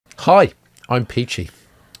Hi, I'm Peachy.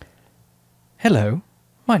 Hello,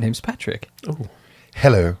 my name's Patrick. Oh,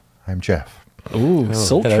 Hello, I'm Geoff. Ooh,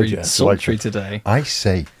 sultry, Jeff. sultry today. I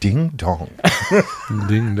say ding dong.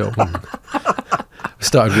 ding dong.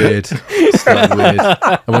 Started weird.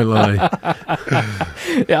 I won't lie.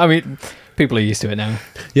 Yeah, I mean, people are used to it now.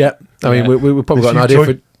 Yeah, I mean, we've probably got an idea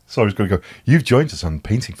for... Sorry, I was going to go. You've joined us on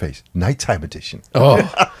Painting Phase, nighttime edition. Oh,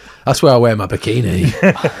 that's where I wear my bikini.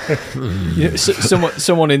 You know,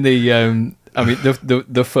 someone in the... I mean,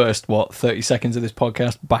 the first, 30 seconds of this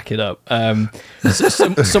podcast, back it up.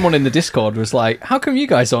 Someone in the Discord was like, how come you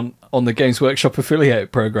guys on the Games Workshop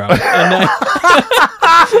affiliate program? And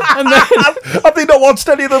then Have they not watched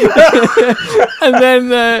any of them? and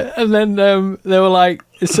then they were like,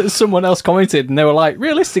 someone else commented, and they were like,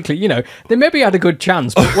 realistically, you know, they maybe had a good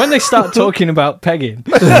chance, but when they start talking about pegging,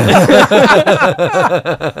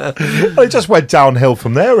 It just went downhill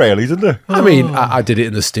from there, really, didn't it? I mean, I did it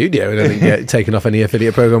in the studio and I didn't get taken off any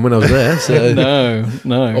affiliate program when I was there. So.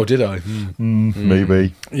 no. Or did I?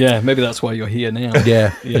 Maybe. Yeah, maybe that's why you're here now.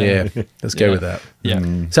 Yeah. Let's go with that. Yeah.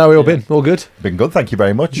 So how have we all been? All good? Been good, thank you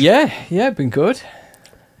very much. Yeah, been good.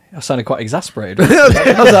 I sounded quite exasperated.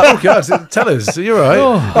 I was like, oh God, tell us. You're right.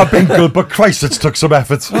 Oh, I've been good, but Christ, it took some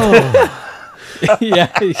effort.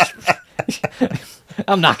 yeah.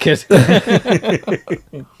 I'm knackered.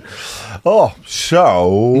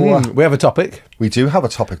 So We have a topic. we do have a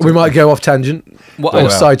topic. We might go off tangent What- or Oh,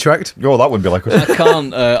 sidetracked. Oh, that wouldn't be like us. I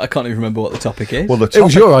can't even remember what the topic is. Well, the It topic,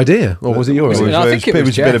 was your idea, or was it your idea? I think it was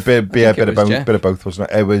a bit Geoff. of I think it was Geoff. bit of both,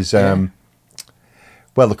 wasn't it? It was.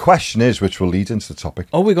 Well, the question is, which will lead into the topic.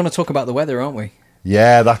 Oh, we're going to talk about the weather, aren't we?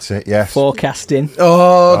 Yeah, that's it. Yes. Forecasting.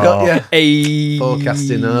 Oh, got yeah. Hey.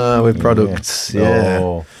 Forecasting with products. Yeah.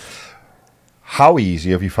 Oh. How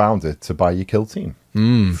easy have you found it to buy your Killteam?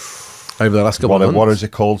 Over the last couple of months. What is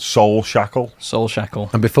it called? Soul Shackle? Soul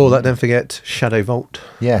Shackle. And before that, don't forget Shadow Vault.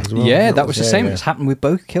 Yeah. as well. Yeah, that was the same. yeah. It's happened with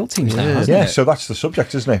both kill teams now, hasn't Yeah, it? so that's the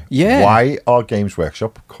subject, isn't it? Yeah. Why are Games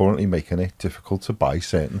Workshop currently making it difficult to buy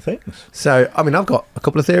certain things? So, I mean, I've got a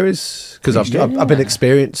couple of theories because I've been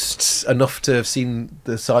experienced enough to have seen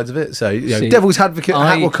the sides of it. So, you know, See, Devil's Advocate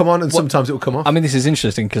hat will come on and what- sometimes it will come off. I mean, this is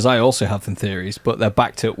interesting because I also have some theories, but they're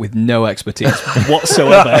backed up with no expertise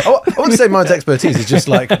whatsoever. I wouldn't say mine's expertise is just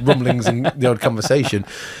like rumblings and the odd conversation.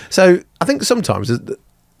 So I think sometimes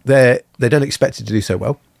they don't expect it to do so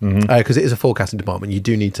well because it is a forecasting department. You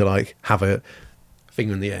do need to like have a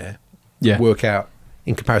finger in the air, work out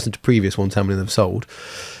in comparison to previous ones how many they've sold,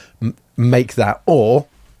 make that or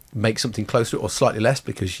make something close to it or slightly less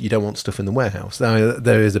because you don't want stuff in the warehouse. Now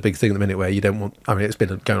there is a big thing at the minute where you don't want. I mean, it's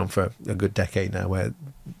been going on for a good decade now where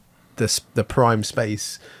the prime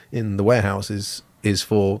space in the warehouse is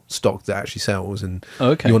for stock that actually sells, and you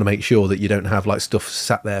want to make sure that you don't have like stuff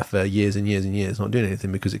sat there for years and years and years not doing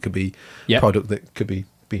anything because it could be product that could be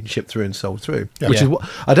being shipped through and sold through. Which is what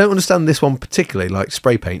I don't understand this one particularly. Like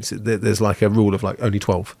spray paints, there's like a rule of like only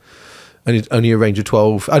 12. Only a range of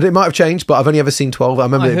 12. It might have changed, but I've only ever seen 12. I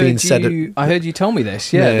remember it being said. I heard you tell me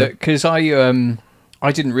this, because I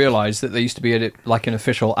didn't realise that there used to be like an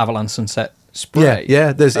official Avalanche Sunset spray.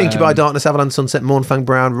 Yeah. There's Incubi Darkness, Avalanche Sunset, Mornfang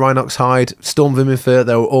Brown, Rhinox Hide, Storm Vimifer.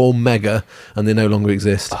 They were all mega, and they no longer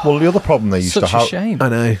exist. Well, the other problem they used to have. Such a shame. I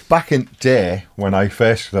know. Back in day when I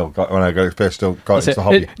first still got into the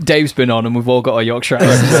hobby. Dave's been on, and we've all got our Yorkshire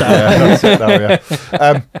Yeah, accents. that's it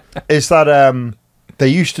now, is that they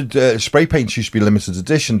used to spray paints used to be limited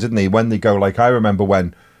edition, didn't they? When they go like I remember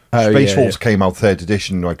when Space Wolves came out 3rd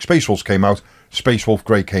edition, like Space Wolves came out, Space Wolf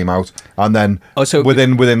Grey came out, and then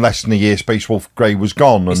within less than a year, Space Wolf Grey was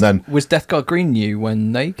gone, and then was Death Guard Green new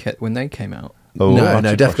when they came out?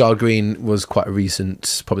 No, Death Guard Green was quite a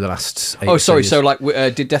recent, probably the last 8 sorry. years. So, like,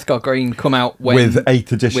 did Death Guard Green come out with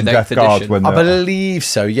 8th edition Death Guard? When I believe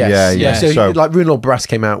so. Yes. Yeah. So, like, Rune Lord Brass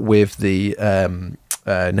came out with the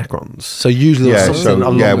Necrons. So usually,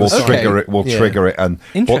 we'll trigger it. We'll trigger it, and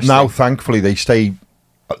but now, thankfully, they stay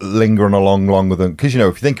lingering along with them because if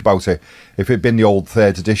you think about it, if it'd been the old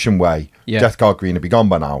 3rd edition way, Death Guard Green would be gone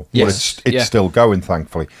by now. Yes. But it's still going,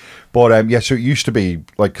 thankfully. But so it used to be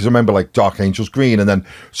like, because I remember like Dark Angels Green, and then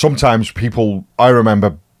sometimes people, I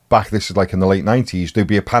remember back, this is like in the late 90s, there'd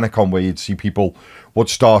be a panic on where you'd see people would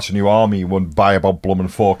start a new army, would buy about blooming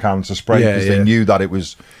 4 cans of spray because they knew that it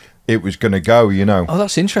was it was going to go, you know. Oh,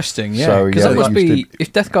 that's interesting. Yeah, So, because yeah, that must they be used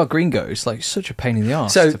if Death Guard Green goes, like such a pain in the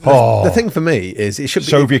arse. So the thing for me is it should be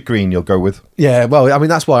Soviet green you'll go with. Yeah, well, I mean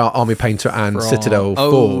that's why Army Painter and From- Citadel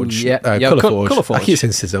oh, Forge, yeah, Colour Forge. Colour Forge. I keep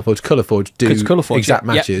saying Citadel Forge, Colour Forge do 'Cause Colour Forge, exact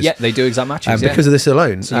yeah, matches. Yeah, they do exact matches. Because of this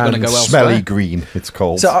alone. So you're gonna And go elsewhere. Smelly green, it's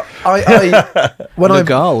called. So when I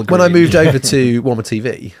Legal when I green. moved over to Warmer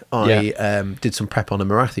TV, I Yeah. did some prep on a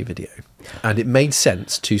Marathi video, and it made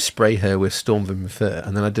sense to spray her with Stormwind Fur,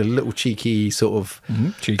 and then I did a little cheeky sort of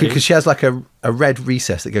cheeky. because she has like a red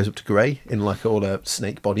recess that goes up to grey in like all her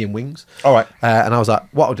snake body and wings. All right. And I was like,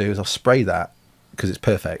 what I'll do is I'll spray that because it's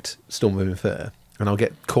perfect Stormwind Fur. And I'll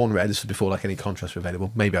get corn red. This was before like any contrast were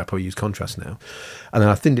available. Maybe I'd probably use contrast now. And then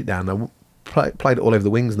I thinned it down. I applied it all over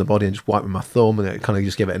the wings and the body and just wiped with my thumb, and it kind of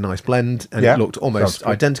just gave it a nice blend. And Yeah, it looked almost sounds good.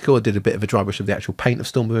 identical. I did a bit of a dry brush of the actual paint of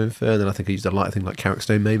Stormwind Fur. Then I think I used a lighter thing like Carrick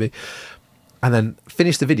Stone maybe. And then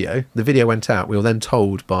finished the video. The video went out. We were then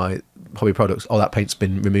told by Hobby Products, oh, that paint's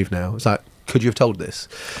been removed now. It's like, could you have told this?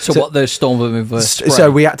 So what the Stormwind spray?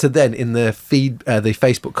 So we had to then in the feed, the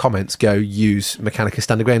Facebook comments, go use Mechanica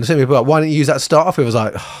Standard Grain. And some people were like, why didn't you use that to start off with? I was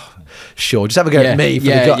like, oh, sure, just have a go at me. For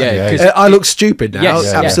the 'cause I look stupid now.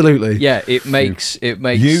 Yes, absolutely. Yeah, it makes You,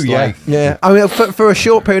 like, Yeah, I mean, for a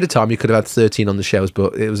short period of time, you could have had 13 on the shelves,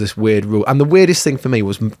 but it was this weird rule. And the weirdest thing for me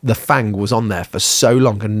was the Fang was on there for so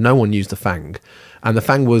long, and no one used the Fang. And the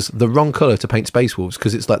Fang was the wrong colour to paint Space Wolves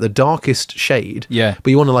because it's like the darkest shade. Yeah.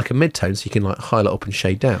 But you want like a mid-tone so you can like highlight up and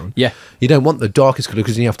shade down. Yeah. You don't want the darkest colour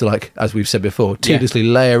because you have to, like, as we've said before, tediously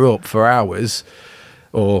layer up for hours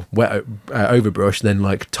or wet overbrush, then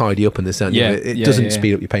like tidy up and this and Yeah, it yeah, doesn't yeah.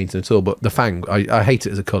 speed up your painting at all. But the Fang, I hate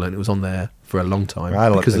it as a colour, and it was on there for a long time I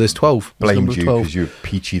like because the- there's 12. There's blamed number you 12. because you're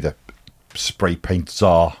Peachy the spray paint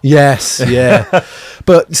czar. Yes, yeah.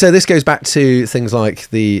 But so this goes back to things like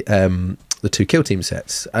the two Killteam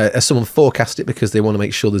sets. As someone forecast it because they want to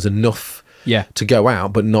make sure there's enough to go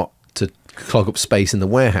out, but not to clog up space in the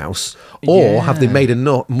warehouse, or have they made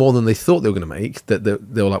enough more than they thought they were going to make that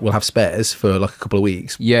they were like, we'll have spares for like a couple of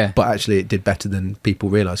weeks. Yeah. But actually, it did better than people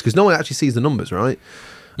realised because no one actually sees the numbers, right?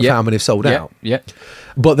 Of Yeah. how many have sold out. Yeah.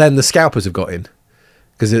 But then the scalpers have got in.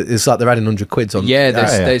 Because it's like they're adding 100 quids on. Yeah,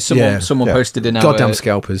 there's someone posted in our goddamn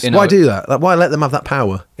scalpers. in Why our- do that? Like, why let them have that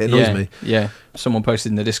power? It annoys me. Yeah, someone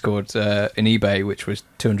posted in the Discord in eBay, which was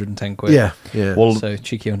 210 quid. Yeah. Well, So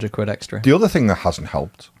cheeky 100 quid extra. the other thing that hasn't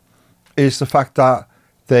helped is the fact that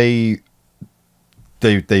they've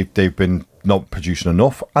been not producing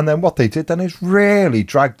enough, and then what they did then is really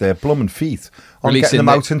dragged their blooming feet on getting them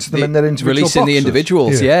out into them in their individual releasing the boxes.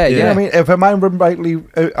 individuals. Yeah. Yeah. You know what I mean, if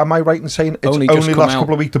am I right in saying it's Only only, just come last out.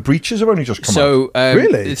 couple of weeks the breaches have only just come out? So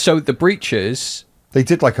Really? So the breaches. They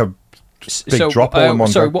did like a big so, drop all in one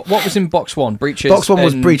sorry, go. what was in box one? Breaches. Box one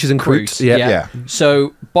was breaches and cruise. Yeah. Yeah.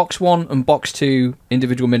 So box one and box two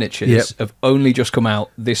individual miniatures Yep. have only just come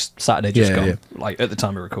out this Saturday. Just Yeah, gone. yeah. Like at the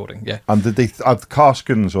time of recording. Yeah. And did they have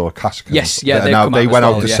Caskins or Caskins? Yes, yeah, that they've now come they out as went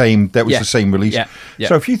well, out the yeah. same. That was Yeah. the same release. Yeah, yeah.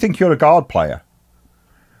 So if you think you're a guard player,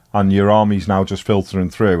 and your army's now just filtering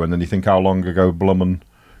through, and then you think how long ago Blummin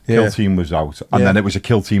Killteam was out, and then it was a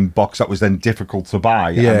Killteam box that was then difficult to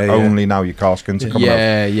buy, and only now your Caskins are coming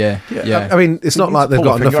out. Yeah. I mean, it's not like they've pull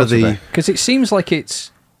got a enough finger of out the. today. Because it seems like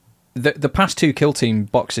it's the past two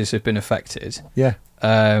Killteam boxes have been affected. Yeah.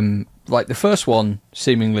 Like the first one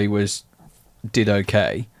seemingly did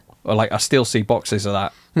okay. Or like I still see boxes of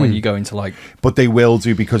that when you go into like. But they will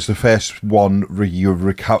do because the first one you're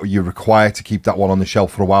required to keep that one on the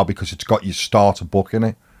shelf for a while because it's got your starter book in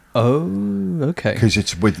it. Oh, okay. Because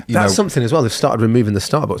it's with That's something as well. They've started removing the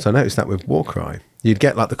start books. I noticed that with Warcry. You'd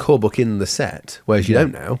get like the core book in the set, whereas you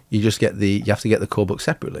don't now. You just get you have to get the core book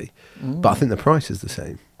separately. But I think the price is the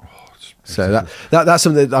same. So that's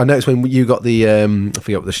something that I noticed when you got the I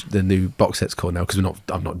forget what the new box set's called now because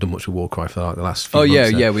I've not done much with Warcry for like the last few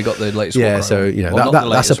months. Yeah, we got the latest. Yeah, Warcry so one. you know Well, not the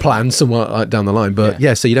that's a latest plan somewhat like down the line. But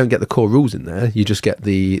Yeah. so you don't get the core rules in there. You just get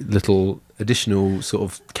the little additional sort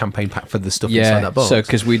of campaign pack for the stuff inside that box. So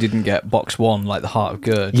because we didn't get box one like the Heart of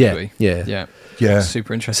Gerd, Yeah, did we? yeah. Yeah.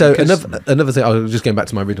 Super interesting. So 'cause- another thing, I was just going back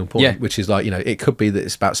to my original point, Yeah. which is like, you know, it could be that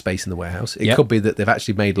it's about space in the warehouse. It Yep. could be that they've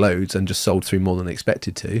actually made loads and just sold through more than they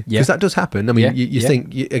expected to. Because Yeah. that does happen. I mean, Yeah. you Yeah.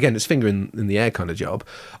 think, again, it's finger in the air kind of job.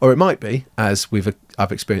 Or it might be, as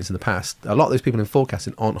I've experienced in the past, a lot of those people in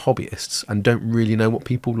forecasting aren't hobbyists and don't really know what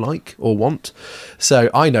people like or want. So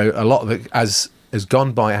I know a lot of it has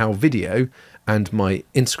gone by our video and my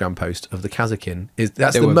Instagram post of the Kazakin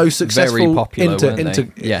that's They the were most very successful popular, weren't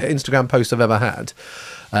they? Yeah. Instagram post I've ever had.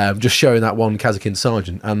 Just showing that one Kazakin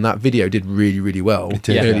sergeant, and that video did really, really well in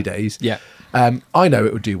the early days. Yeah. I know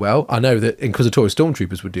it would do well. I know that Inquisitorial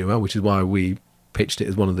Stormtroopers would do well, which is why we pitched it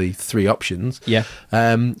as one of the 3 options. Yeah.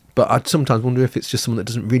 But I sometimes wonder if it's just someone that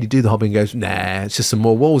doesn't really do the hobby and goes, nah, it's just some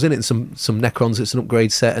more walls in it, and some Necrons, it's an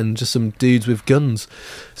upgrade set, and just some dudes with guns.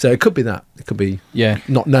 So it could be that. It could be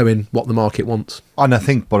not knowing what the market wants. And I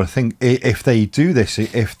think if they do this,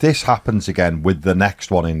 if this happens again with the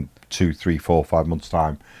next one in 2, 3, 4, 5 months'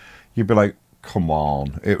 time, you'd be like, come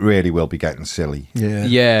on, it really will be getting silly.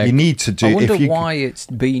 Yeah. You need to do. I wonder why it's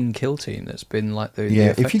been Killteam that's been like the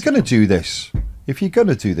if you're going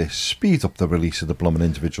to do this, speed up the release of the blooming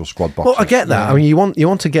individual squad boxes. Well, I get that. I mean, you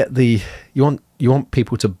want to get you want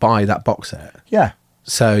people to buy that box set. Yeah.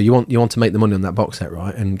 So you want to make the money on that box set,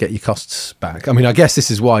 right, and get your costs back. I mean, I guess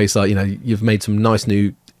this is why it's like, you've made some nice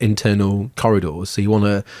new internal corridors, so you want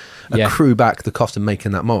to accrue back the cost of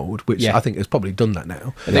making that mold, which I think has probably done that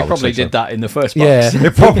now. And they probably did that in the first box. Yeah,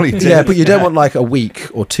 it probably did. Yeah, but you don't want like a week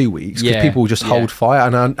or 2 weeks, because people will just hold fire.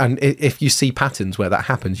 And if you see patterns where that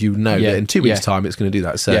happens, that in 2 weeks' time it's going to do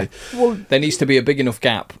that. So well, there needs to be a big enough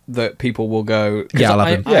gap that people will go.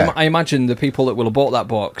 I imagine the people that will have bought that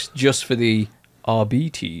box just for the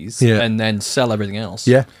RBTs and then sell everything else.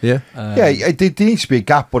 There needs to be a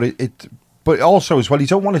gap, but also as well, you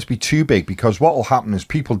don't want it to be too big, because what will happen is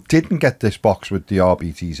people didn't get this box with the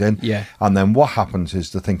RBTs in. Yeah. And then what happens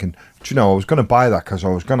is they're thinking, do you know, I was going to buy that because I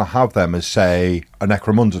was going to have them as, say, a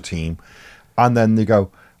Necromunda team. And then they go,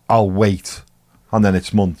 I'll wait. And then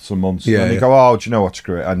it's months and months. And then they go, oh, do you know what,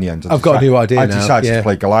 screw it. And in the end, I've got a new idea now. I decided to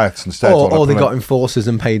play Goliaths instead. Or they got enforcers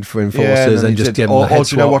and paid for enforcers and just give them a head or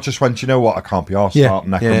do you know what, just went, do you know what, I can't be arsed about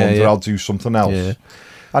Necromunda, I'll do something else. Yeah.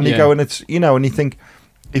 And you go, and it's, and you think,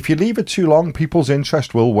 if you leave it too long, people's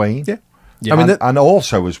interest will wane. I mean, and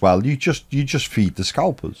also as well, you just feed the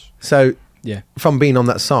scalpers. So from being on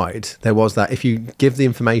that side, there was that if you give the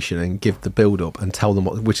information and give the build up and tell them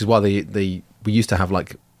what, which is why we used to have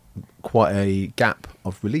like quite a gap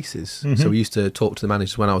of releases. So we used to talk to the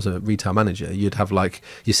managers when I was a retail manager. You'd have like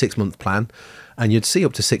your 6-month plan, and you'd see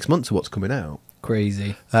up to 6 months of what's coming out.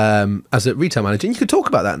 Crazy. As a retail manager, and you could talk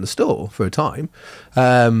about that in the store for a time.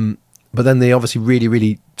 But then they obviously really,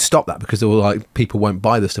 really stopped that, because they were like, people won't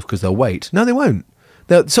buy this stuff because they'll wait. No, they won't.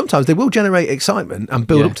 Sometimes they will generate excitement and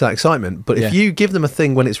build up to that excitement. But if you give them a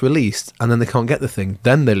thing when it's released and then they can't get the thing,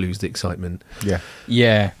 then they lose the excitement.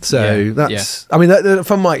 Yeah. So that's, I mean,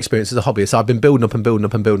 from my experience as a hobbyist, I've been building up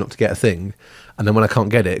to get a thing. And then when I can't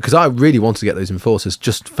get it, because I really wanted to get those enforcers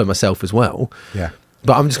just for myself as well.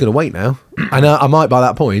 But I'm just going to wait now. And I might, by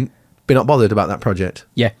that point, be not bothered about that project.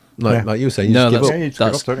 Like you were saying, you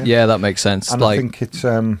just give up. That makes sense. And I think it's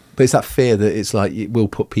but it's that fear that it's like it will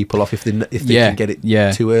put people off if they can get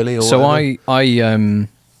it too early. Or so whatever.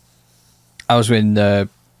 I was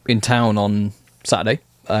in town on Saturday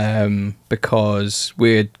because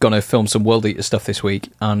we're gonna film some World Eater stuff this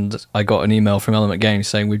week, and I got an email from Element Games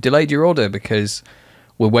saying we've delayed your order because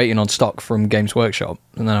we're waiting on stock from Games Workshop.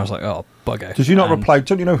 And then I was like, oh, bugger. Did you not reply,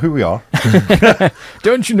 don't you know who we are?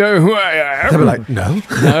 Don't you know who I am? They were like, no.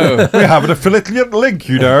 No. We have an affiliate link,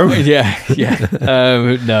 you know.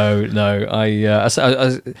 No.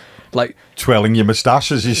 I like... Twirling your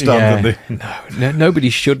moustache as you stand No,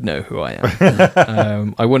 nobody should know who I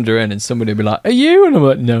am. I wander in and somebody will be like, are you? And I'm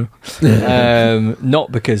like, no.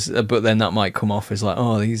 Not because... But then that might come off as like,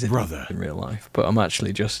 oh, these are in real life. But I'm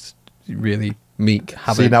actually just really... meek.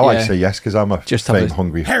 See, now I say yes because I'm a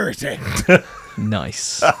fame-hungry heretic.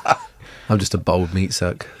 Nice. I'm just a bold meat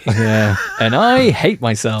suck. Yeah, and I hate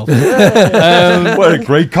myself. What a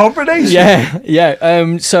great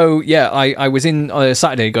combination. So I was in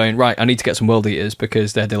Saturday going, right, I need to get some World Eaters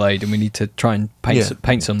because they're delayed and we need to try and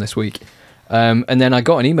paint some this week. And then I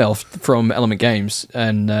got an email from Element Games,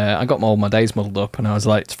 and I got all my days muddled up, and I was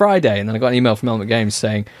like, it's Friday, and then I got an email from Element Games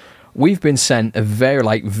saying, we've been sent a very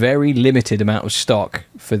limited amount of stock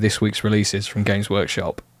for this week's releases from Games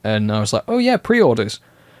Workshop. And I was like, oh yeah, pre-orders.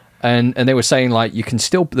 And they were saying like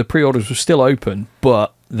the pre-orders were still open,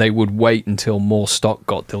 but they would wait until more stock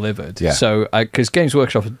got delivered. Yeah. So because Games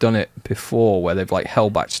Workshop had done it before, where they've like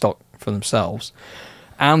held back stock for themselves,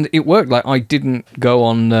 and it worked. Like I didn't go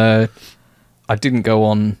on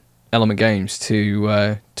Element Games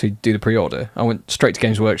to do the pre-order. I went straight to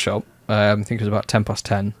Games Workshop. I think it was about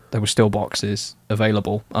 10:10. There were still boxes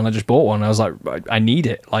available, and I just bought one. I was like, I need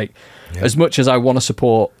it. Like, as much as I want to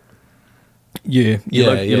support your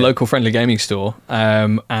local friendly gaming store,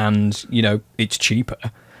 and it's cheaper.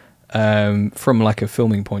 From like a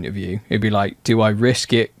filming point of view, it'd be like, do I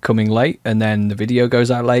risk it coming late and then the video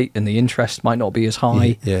goes out late and the interest might not be as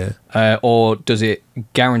high? Or does it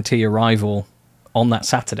guarantee arrival on that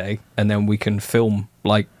Saturday and then we can film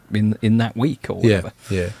like in that week or whatever?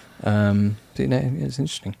 It's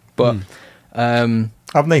interesting. But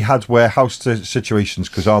Haven't they had warehouse situations?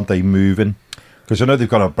 Because aren't they moving? Because I know they've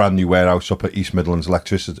got a brand new warehouse up at East Midlands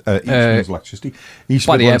East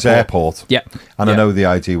Midlands Airport. Yeah, and I know the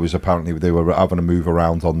idea was apparently they were having to move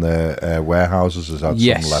around on their warehouses as had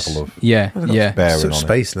some level of bearing such on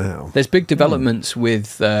space it. now. There's big developments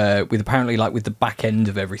with apparently like with the back end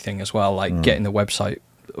of everything as well, like getting the website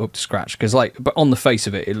up to scratch, because but on the face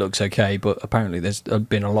of it looks okay, but apparently there's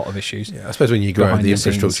been a lot of issues. Yeah, I suppose when you grow, the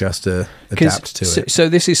infrastructure has to adapt to it. So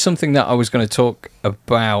this is something that I was going to talk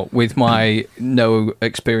about with my no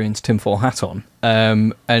experience tinfoil hat on,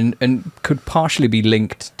 and could partially be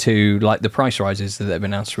linked to like the price rises that have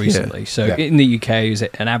been announced recently. In the UK, is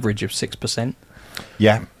it an average of 6%?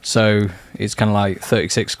 Yeah. So it's kind of like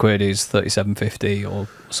 36 quid is 37.50 or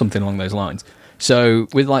something along those lines. So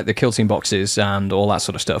with like the Killteam boxes and all that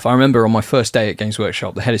sort of stuff, I remember on my first day at Games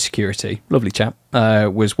Workshop, the head of security, lovely chap,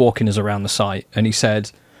 was walking us around the site, and he said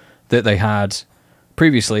that they had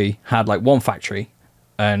previously had like one factory,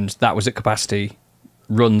 and that was at capacity,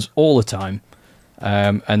 runs all the time,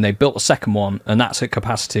 and they built a second one, and that's at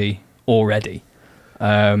capacity already.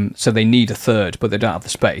 So they need a third, but they don't have the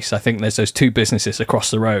space. I think there's those two businesses across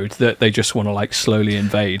the road that they just want to like slowly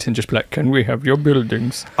invade and just be like, can we have your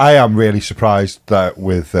buildings? I am really surprised that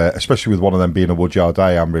with, especially with one of them being a woodyard,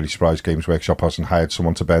 I am really surprised Games Workshop hasn't hired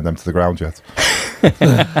someone to burn them to the ground yet.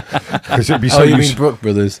 Because it'd be so you mean Brook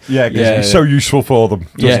Brothers? Yeah, because it'd be so useful for them.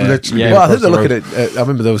 Literally Well, I think they're looking at. I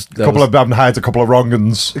remember there was a couple of them hired a couple of wrong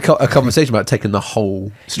uns. A conversation about taking the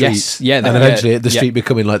whole street, and eventually the street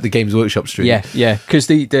becoming like the Games Workshop street. Yeah. Because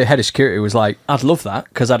the head of security was like, I'd love that,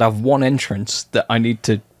 because I'd have one entrance that I need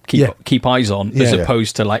to keep eyes on, as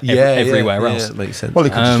opposed to like everywhere else. That makes sense. Well,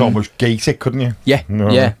 you could just almost gate it, couldn't you?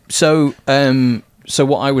 Yeah. So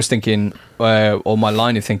what I was thinking, or my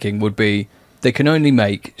line of thinking would be, they can only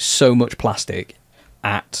make so much plastic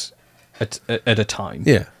at a time.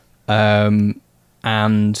 Yeah.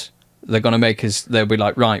 And they're going to make us, they'll be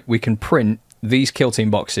like, right, we can print these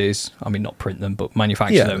Killteam boxes. I mean, not print them, but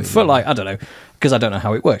manufacture them for like, I don't know, because I don't know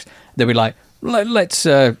how it works. They'll be like, let's,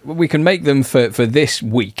 we can make them for this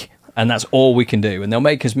week, and that's all we can do. And they'll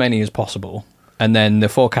make as many as possible. And then the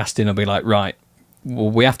forecasting will be like, right,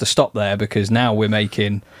 well, we have to stop there, because now we're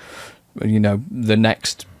making, the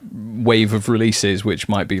next wave of releases, which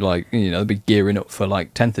might be like, they'll be gearing up for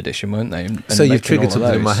like 10th edition, won't they? And so you've triggered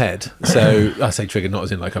something in my head. So I say triggered, not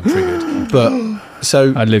as in like I'm triggered, but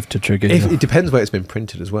so I live to trigger. It depends where it's been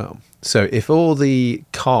printed as well. So if all the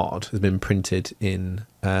card has been printed in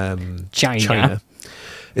China,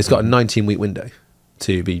 it's got a 19-week window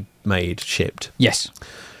to be made, shipped. Yes.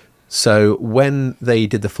 So when they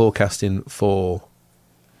did the forecasting for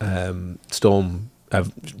Shadow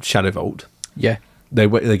Vault,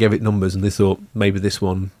 they gave it numbers, and they thought maybe this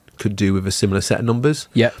one could do with a similar set of numbers.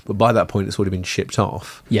 Yeah. But by that point, it's already been shipped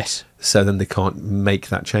off. Yes. So then they can't make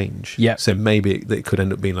that change. Yeah. So maybe it could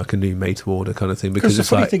end up being like a new made to order kind of thing, because it's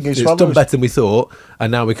like it's done better than we thought,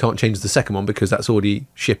 and now we can't change the second one because that's already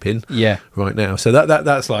shipping. Right now. So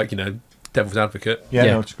that's like devil's advocate. Yeah,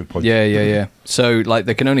 no, it's a good point. Yeah. So like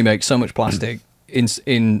they can only make so much plastic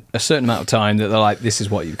in a certain amount of time that they're like, this is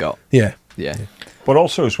what you've got. Yeah. But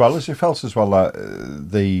also, as well as it felt as well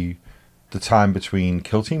that the time between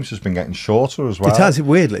kill teams has been getting shorter as well. It has,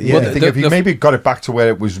 weirdly. Yeah. Well, I think if you maybe got it back to where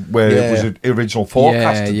it was original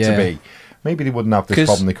forecasted to be, maybe they wouldn't have this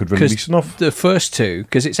problem. They could release enough. The first two,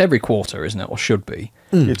 because it's every quarter, isn't it, or should be?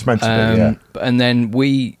 It's meant to be. Yeah. And then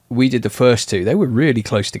we did the first two. They were really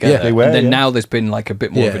close together. Yeah, they were. And then now there's been like a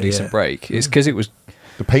bit more of a decent break. It's because it was.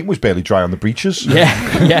 The paint was barely dry on the breeches.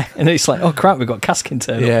 Yeah. And it's like, oh crap, we've got cask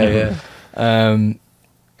internal. So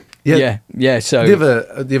the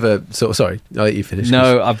other sort of, sorry, I'll let you finish.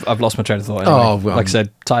 No, I've lost my train of thought. Anyway. Like I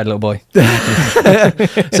said, tired little boy.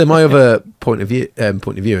 So my other point of view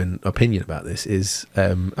and opinion about this is,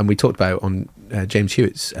 and we talked about on James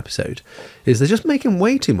Hewitt's episode, is they're just making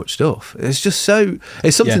way too much stuff. It's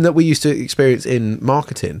something that we used to experience in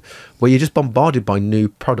marketing, where you're just bombarded by new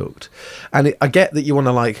product, and I get that you want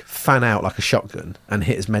to like fan out like a shotgun and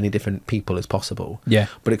hit as many different people as possible. Yeah,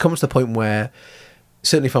 but it comes to the point where,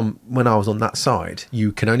 certainly from when I was on that side,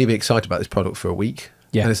 you can only be excited about this product for a week.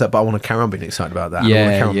 Yeah. And it's like, but I want to carry on being excited about that. I want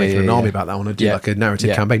to carry on making an army about that. I want to do like a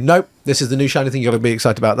narrative campaign. Nope, this is the new shiny thing. You've got to be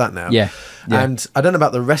excited about that now. Yeah. And I don't know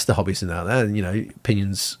about the rest of the hobbyists out there.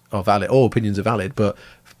 Opinions are valid. All opinions are valid. But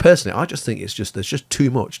personally, I just think there's just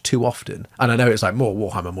too much, too often. And I know it's like more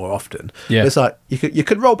Warhammer more often. Yeah. But it's like you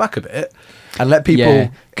could roll back a bit and let people. Yeah.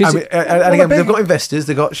 And again, they've got investors,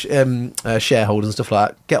 they've got shareholders and stuff like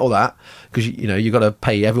that. Get all that, because you've got to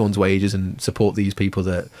pay everyone's wages and support these people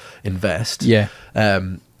that invest. Yeah.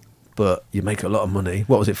 But you make a lot of money.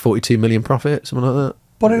 What was it? 42 million profit, something like that.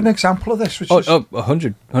 But an example of this, which is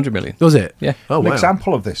 100 million. Was it? Yeah. Oh, an wow.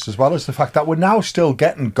 example of this, as well as the fact that we're now still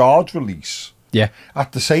getting Guard release Yeah.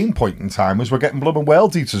 at the same point in time as we're getting Blood and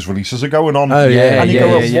World Eaters releases are going on. Oh, yeah, and you yeah,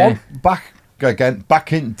 go yeah.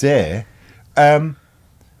 back in there,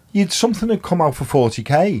 you'd something had come out for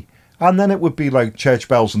 40k, and then it would be like Church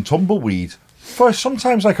Bells and Tumbleweed for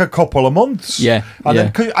sometimes like a couple of months. Yeah,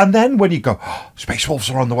 and then when you go, Space Wolves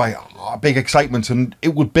are on the way, big excitement, and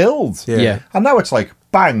it would build. Yeah. And now it's like,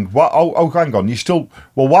 bang, hang on, you still,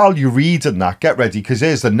 while you're reading that, get ready, because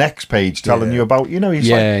here's the next page telling you about, he's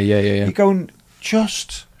Yeah. you're going,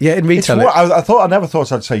 just... Yeah, in retail. I never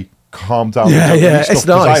thought I'd say, calm down. Yeah, yeah, it's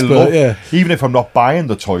nice, but yeah. Even if I'm not buying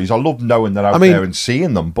the toys, I love knowing they're out there and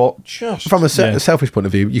seeing them, but just... From a selfish point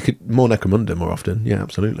of view, you could more Necromunda more often. Yeah,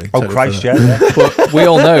 absolutely. Oh, Totally Christ, for that. yeah. But we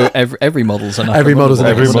all know every model's a Necromunda. Every model's a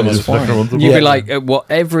Necromunda. You'd be like, what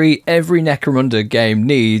every Necromunda game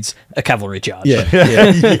needs a cavalry charge. Yeah,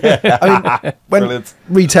 yeah. I mean, when Brilliant.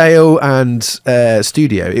 retail and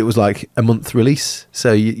studio, it was like a month release.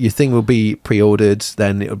 So your thing will be pre-ordered,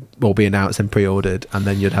 then it will be announced and pre-ordered, and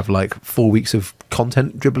then you'd have like 4 weeks of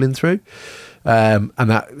content dribbling through. And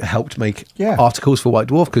that helped make articles for White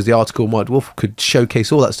Dwarf, because the article in White Dwarf could showcase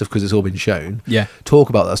all that stuff because it's all been shown. Yeah. Talk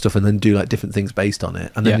about that stuff and then do like different things based on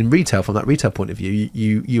it. And then in retail, from that retail point of view,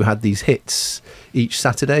 you had these hits each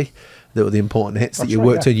Saturday that were the important hits that you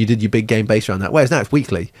worked on. You did your big game based around that. Whereas now it's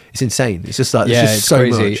weekly. It's insane. It's just like it's so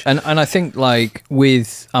crazy. much. And I think like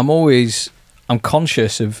I'm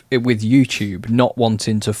conscious of it with YouTube not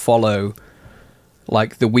wanting to follow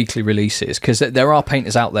like the weekly releases, because there are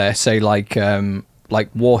painters out there, say like War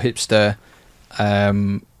Hipster,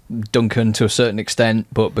 Duncan to a certain extent,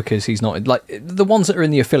 but because he's not like the ones that are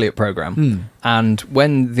in the affiliate program. And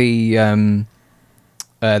when the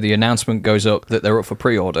announcement goes up that they're up for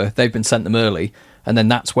pre-order, they've been sent them early, and then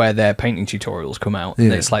that's where their painting tutorials come out.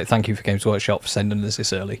 And it's like, thank you for Games Workshop for sending us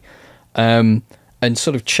this early, and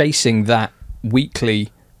sort of chasing that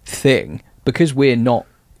weekly thing, because we're not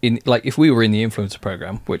in, like, if we were in the influencer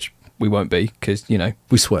program, which we won't be, because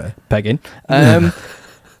we swear pegging.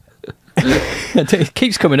 It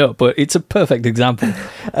keeps coming up, but it's a perfect example.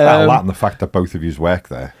 That and the fact that both of yous work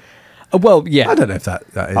there. Well, yeah. I don't know if that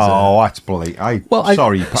is. That's bloody. I'm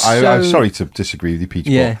sorry to disagree with you, Peach.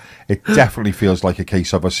 Yeah. But it definitely feels like a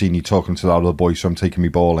case of I've seen you talking to that other boy, so I'm taking me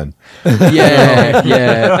ball in. Yeah.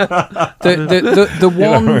 The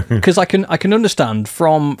one, because I can understand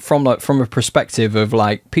from a perspective of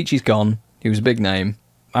like, Peachy's gone. He was a big name.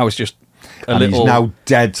 I was just a little. He's now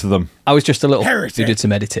dead to them. I was just a little who did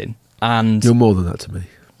some editing, and you're more than that to me.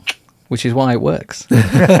 Which is why it works.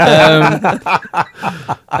 But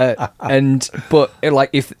like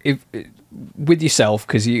if with yourself,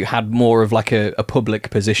 because you had more of like a public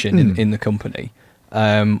position in the company,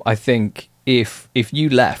 I think if you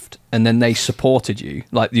left and then they supported you,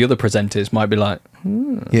 like the other presenters might be like,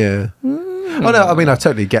 Oh no, I mean I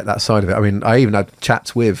totally get that side of it. I mean I even had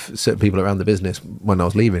chats with certain people around the business when I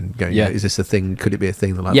was leaving, going, is this a thing? Could it be a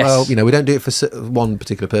thing? They're like, well, we don't do it for one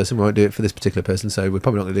particular person. We won't do it for this particular person, so we're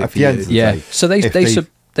probably not going to do it for you. Yeah. So they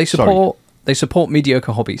support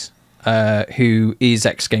Mediocre Hobbies, who is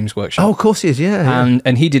ex Games Workshop. Oh, of course he is. Yeah.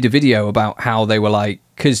 And he did a video about how they were like,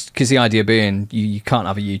 because the idea being you can't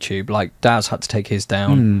have a YouTube. Like Daz had to take his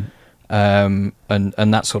down. And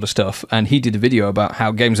that sort of stuff, and he did a video about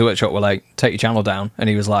how Games Workshop were like, take your channel down, and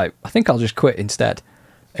he was like, I think I'll just quit instead,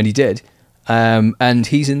 and he did, and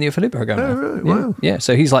he's in the affiliate program now. Right, wow. Yeah,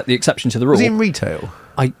 so he's like the exception to the rule. Was he in retail?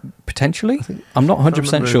 I'm not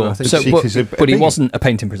 100% sure. But he wasn't a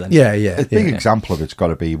painting presenter. Yeah. A big example of it's got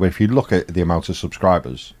to be where if you look at the amount of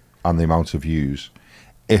subscribers and the amount of views,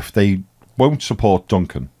 if they won't support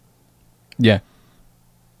Duncan,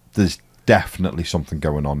 there's definitely something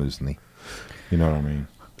going on, isn't he? You know what I mean?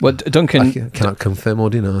 Well, Duncan... I cannot confirm or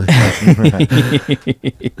deny.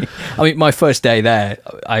 I mean, my first day there,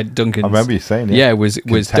 Duncan... I remember you saying it. Yeah, was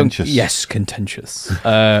contentious. Yes, contentious.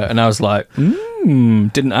 And I was like,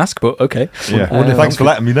 didn't ask, but okay. Yeah. Thanks for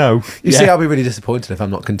letting me know. You see, I'll be really disappointed if I'm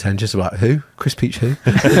not contentious about who? Chris Peach who?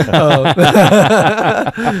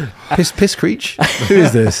 Piss Creech? Who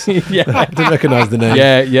is this? I didn't recognise the name.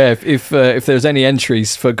 Yeah. If there's any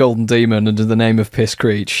entries for Golden Demon under the name of Piss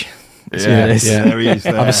Creech... There he is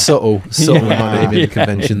there. I'm subtle with my name in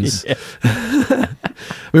conventions.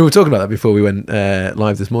 We were talking about that before we went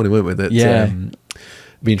live this morning, weren't we? That it'd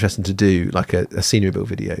be interesting to do like a scenery build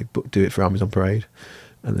video, but do it for Armies on Parade,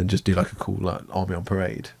 and then just do like a cool like Army on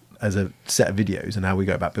Parade as a set of videos and how we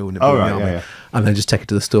go about building the army, and then just take it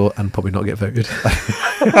to the store and probably not get voted.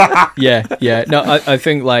 No, I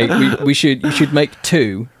think like you should make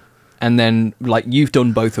two, and then like you've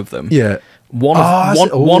done both of them. Yeah.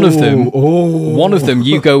 One of them,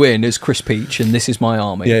 you go in as Chris Peach, and this is my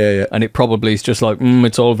army. Yeah. And it probably is just like,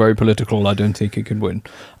 it's all very political. I don't think it could win.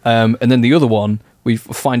 And then the other one, we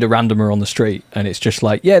find a randomer on the street, and it's just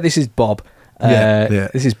like, this is Bob.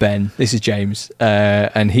 This is Ben. This is James.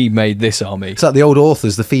 And he made this army. It's like the old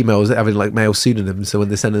authors, the females having like male pseudonyms, so when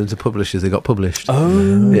they send them to publishers, they got published.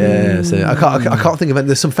 Oh, yeah. So I can't think of any.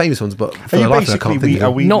 There's some famous ones, but for Are the you life of me, I can't think of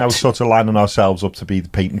are we Not- now sort of lining ourselves up to be the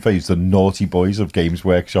Painting Phase, the naughty boys of Games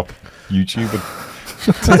Workshop YouTube?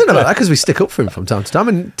 I don't know about that because we stick up for him from time to time.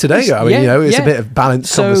 And today, it's a bit of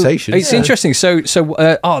balanced conversation. It's interesting. So,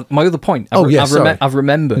 my other point. I've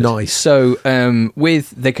remembered. Nice. So,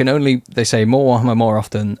 they say more Warhammer more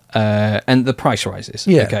often, and the price rises.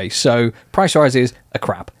 Yeah. Okay. So, price rises are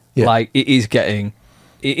crap. Yeah. Like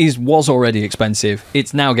was already expensive.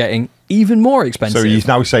 It's now getting even more expensive. So he's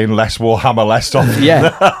now saying less Warhammer, less stuff.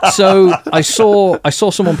 Yeah. So I saw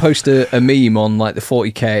someone post a meme on like the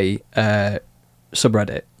 40k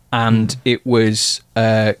subreddit, and it was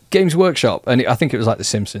Games Workshop, and I think it was like The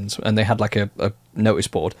Simpsons, and they had like a notice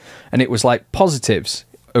board, and it was like positives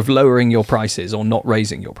of lowering your prices or not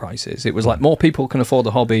raising your prices. It was like more people can afford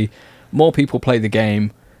the hobby, more people play the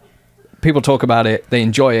game, people talk about it, they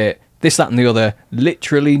enjoy it, this, that, and the other.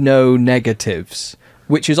 Literally no negatives,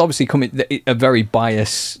 which is obviously a very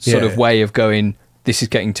biased sort of way of going, this is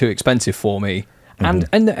getting too expensive for me. And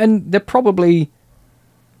they're probably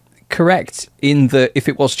correct in that if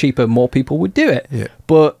it was cheaper, more people would do it. Yeah.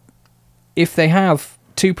 But if they have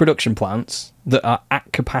 2 production plants that are at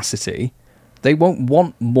capacity, they won't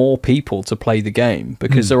want more people to play the game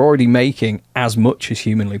because they're already making as much as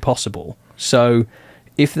humanly possible. So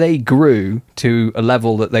if they grew to a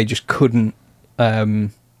level that they just couldn't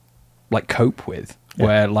cope with,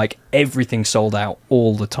 where like everything sold out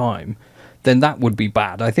all the time, then that would be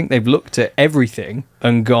bad. I think they've looked at everything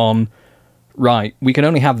and gone, right, we can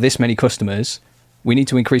only have this many customers. We need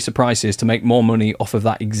to increase the prices to make more money off of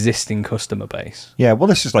that existing customer base. Yeah, well,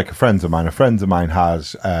 this is like a friend of mine. A friend of mine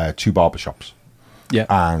has 2 barbershops. Yeah.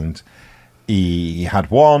 And he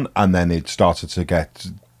had one, and then it started to get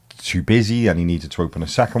too busy, and he needed to open a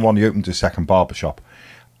second one. He opened a second barbershop,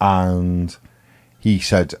 and he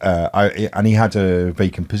said, and he had a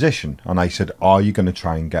vacant position. And I said, are you going to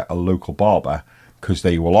try and get a local barber? Because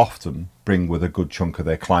they will often bring with a good chunk of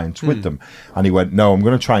their clients with them. And he went, no, I'm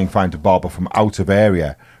going to try and find a barber from out of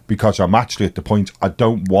area, because I'm actually at the point I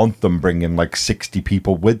don't want them bringing like 60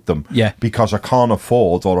 people with them. Yeah. Because I can't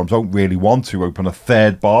afford, or I don't really want to open a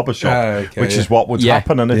third barber shop, which is what would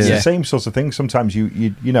happen. And it's the same sort of thing. Sometimes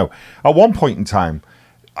you know, at one point in time,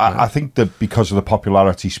 I think that because of the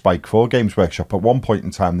popularity spike for Games Workshop, at one point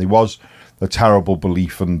in time, there was a terrible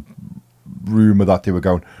belief and rumour that they were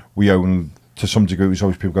going, to some degree, it was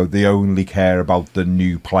always people go, they only care about the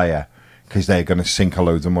new player because they're going to sink a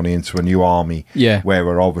load of money into a new army. Yeah.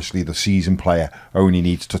 Where obviously the season player only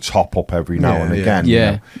needs to top up every now and again.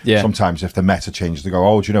 Yeah. You know? Sometimes if the meta changes, they go,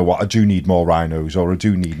 oh, do you know what? I do need more rhinos, or I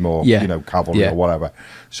do need more, cavalry or whatever.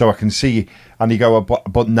 So I can see, and you go,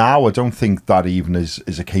 but now I don't think that even is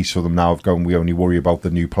a case for them now of going, we only worry about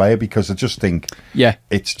the new player, because I just think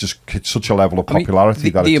it's such a level of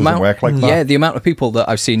popularity that it doesn't work like that. Yeah, the amount of people that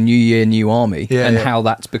I've seen New Year, New Army, and how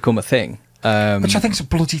that's become a thing. Which I think is a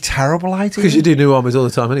bloody terrible idea. Because you do new armies all the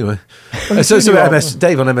time anyway. So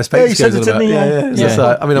Dave on MS Paint said it, didn't he?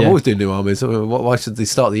 I'm always doing new armies. Why should the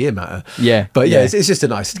start of the year matter? Yeah. But it's just a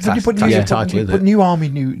nice title, isn't it? But new army,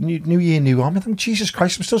 new year, new army. I think, Jesus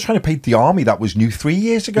Christ, I'm still trying to paint the army that was new 3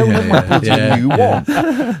 years ago. New one.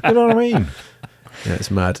 You know what I mean? Yeah,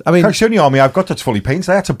 it's mad. I mean, it's the only army I've got that's fully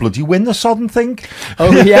painted. I had to bloody win the sodden thing.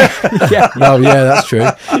 Oh yeah, Oh yeah, that's true.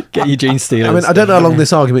 Get your Gene Steelers. I mean, I don't know how long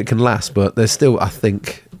this argument can last, but there's still, I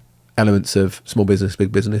think, elements of small business,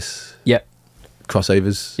 big business. Yeah.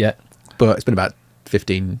 Crossovers. Yeah. But it's been about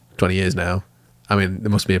 15, 20 years now. I mean,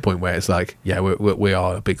 there must be a point where it's like, we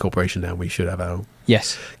are a big corporation now, and we should have our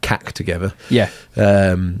CAC together. Yeah.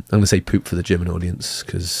 I'm going to say poop for the German audience,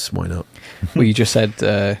 because why not? Well, you just said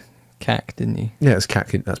CAC, didn't you? Yeah, it's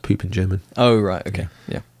CAC. That's poop in German. Oh right, okay,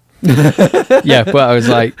 yeah. Yeah, but I was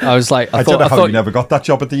like, I don't know how you never got that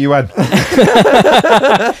job at the UN.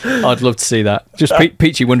 I'd love to see that. Just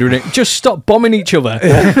Peachy wondering it. Just stop bombing each other.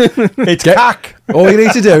 It's CAC. All you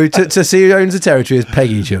need to do to see who owns the territory is peg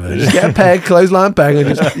each other. Just get a peg, clothesline peg,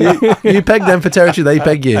 and just you peg them for territory, they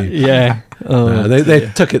peg you. Yeah.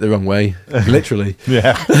 They took it the wrong way, literally.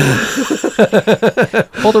 Yeah.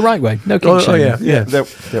 Or the right way. No king shame. Yeah. Yep.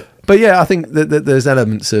 But yeah, I think that there's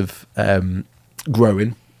elements of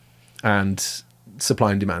growing and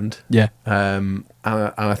supply and demand. Yeah. And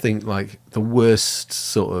I think like the worst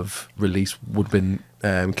sort of release would have been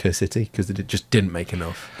Curse City, because they just didn't make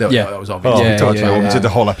enough. That was obvious. Oh, Yeah, we talked yeah, about it. yeah. We did the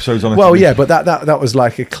whole episode on it. Well, yeah, but that was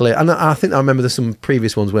like a clear. And I think I remember there's some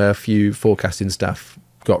previous ones where a few forecasting staff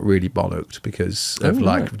got really bollocked because of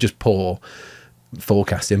like just poor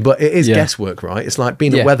forecasting. But it is guesswork, right? It's like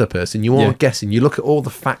being a weather person. You are guessing. You look at all the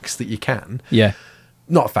facts that you can. Yeah.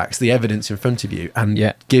 Not facts, the evidence in front of you,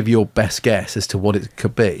 and give your best guess as to what it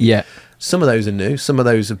could be. Yeah. Some of those are new. Some of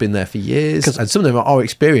those have been there for years, and some of them are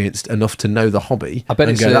experienced enough to know the hobby. I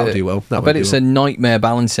bet that'll do well. I bet it's a nightmare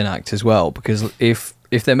balancing act as well, because if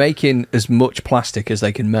they're making as much plastic as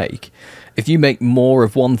they can make, if you make more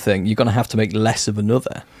of one thing, you're going to have to make less of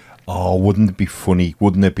another. Oh, wouldn't it be funny?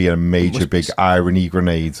 Wouldn't it be a major big irony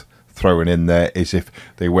grenade throwing in there, as if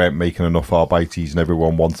they weren't making enough Arbites and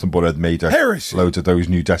everyone wants them, but had made loads of those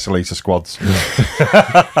new Desolator squads.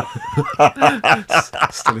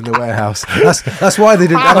 Still in the warehouse. That's why they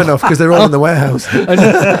didn't have enough, because they're all in the warehouse.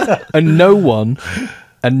 And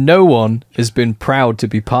no one has been proud to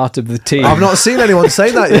be part of the team. I've not seen anyone say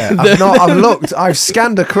that yet. I've looked. I've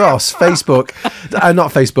scanned across Facebook.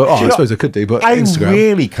 Not Facebook. Oh, I suppose I could do, but Instagram. I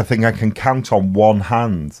really think I can count on one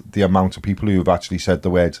hand the amount of people who have actually said the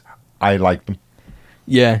words, I like them.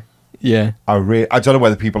 Yeah. I don't know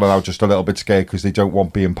whether people are now just a little bit scared because they don't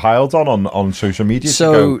want being piled on social media.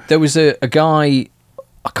 So there was a guy,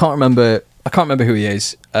 I can't remember who he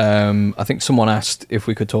is. I think someone asked if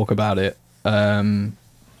we could talk about it,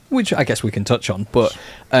 which I guess we can touch on, but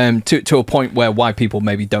to a point why people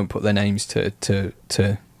maybe don't put their names to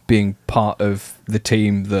being part of the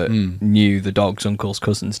team that knew the dog's uncle's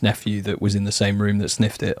cousin's nephew that was in the same room that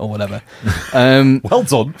sniffed it or whatever. Well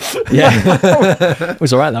done. Yeah. It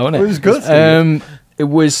was all right though, wasn't it? It was good. It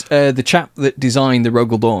was the chap that designed the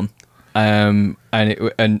Rogel Dawn,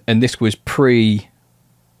 and this was pre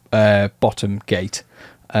Bottom Gate.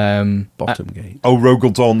 Bottom Gate. Oh,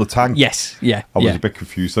 Rogel Dawn the tank. Yes, yeah. I was a bit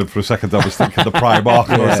confused then for a second. I was thinking the Primark.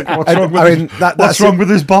 I was thinking, what's That's wrong with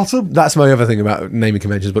his bottom? That's my other thing about naming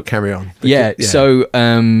conventions, but carry on. Yeah. So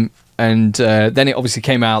then it obviously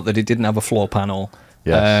came out that it didn't have a floor panel.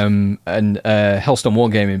 Yes. And Hellstorm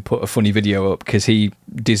Wargaming put a funny video up because he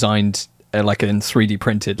designed like in 3D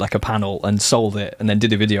printed like a panel and sold it, and then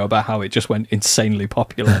did a video about how it just went insanely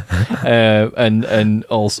popular, and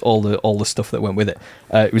all the stuff that went with it.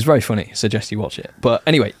 It was very funny. I suggest you watch it. But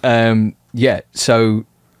anyway, so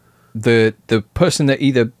the person that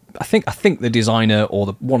either I think the designer or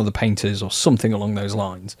one of the painters or something along those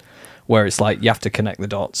lines, where it's like you have to connect the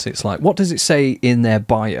dots. It's like, what does it say in their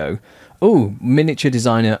bio? Oh, miniature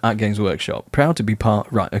designer at Games Workshop. Proud to be part...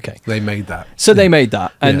 Right, okay. They made that. So they made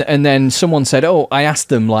that. And then someone said, I asked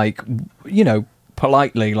them, like,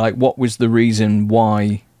 politely, like, what was the reason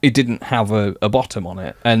why it didn't have a bottom on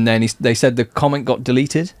it? And then they said the comment got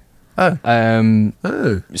deleted. Oh.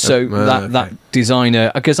 So that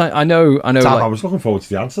designer... Because I know... Damn, like, I was looking forward to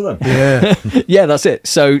the answer then. Yeah. yeah, that's it.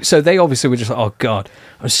 So they obviously were just like, oh, God,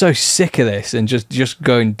 I'm so sick of this, and just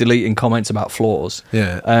going deleting comments about flaws.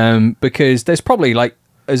 Yeah. Because there's probably, like,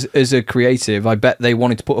 as a creative, I bet they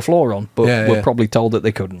wanted to put a flaw on, but were probably told that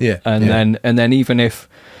they couldn't. Yeah. And then even if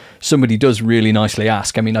somebody does really nicely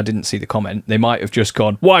ask, I mean, I didn't see the comment, they might have just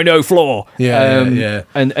gone, why no flaw? Yeah.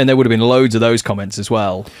 And there would have been loads of those comments as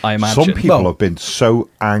well, I imagine. Some people have been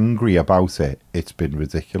so angry about it, it's been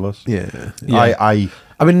ridiculous. Yeah.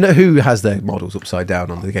 I mean, who has their models upside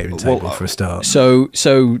down on the gaming table for a start? So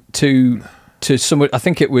to someone, I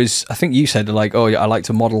think you said, like, oh, yeah, I like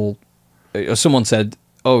to model, or someone said,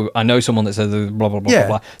 oh, I know someone that said blah, blah, blah, blah,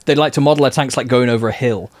 blah. They'd like to model their tanks like going over a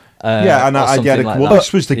hill. And I get it. Like well, that.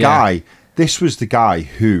 this was the guy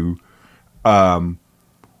who,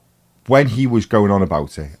 when he was going on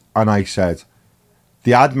about it, and I said,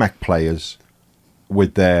 the AdMech players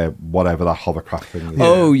with their whatever that hovercraft thing is.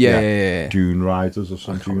 Oh yeah. Dune Riders or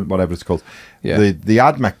something, whatever it's called. Yeah. The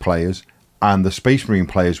AdMech players and the Space Marine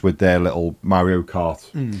players with their little Mario Kart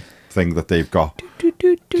thing that they've got.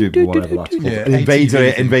 Whatever that's called. Yeah,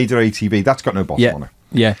 Invader ATV. That's got no bottom on it.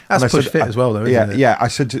 Yeah. That's push fit as well, though, isn't it? Yeah. I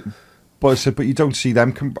said, but you don't see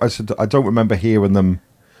them. I said, I don't remember hearing them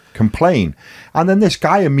complain. And then this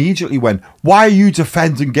guy immediately went, "Why are you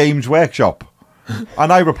defending Games Workshop?"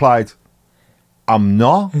 And I replied, "I'm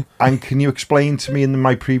not. And can you explain to me in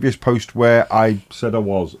my previous post where I said I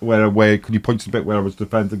was? Where can you point to the bit where I was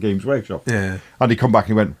defending Games Workshop?" Yeah. And he come back and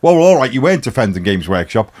he went, "Well, all right, you weren't defending Games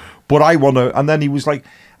Workshop, but I want to." And then he was like,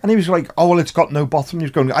 "Oh, well, it's got no bottom." He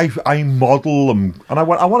was going, I model them. And I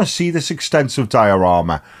want to see this extensive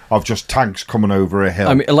diorama of just tanks coming over a hill.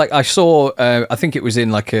 I mean, like, I saw, I think it was in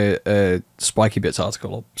like a Spiky Bits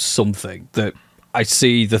article or something, that I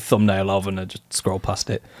see the thumbnail of, and I just scroll past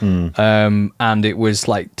it. And it was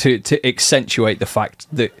like to accentuate the fact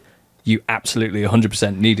that you absolutely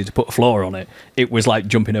 100% needed to put a floor on it. It was like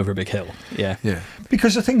jumping over a big hill. Yeah.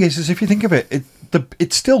 Because the thing is if you think of it,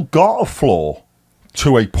 it's still got a floor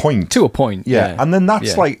to a point. To a point, yeah. And then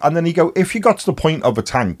that's and then you go, if you got to the point of a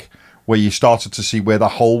tank where you started to see where the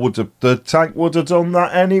tank would have done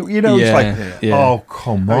that it's like, oh,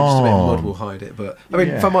 come on. Just a bit of mud will hide it. But I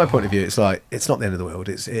mean, from my point of view, it's like, it's not the end of the world.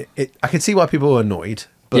 I can see why people are annoyed,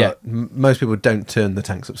 but most people don't turn the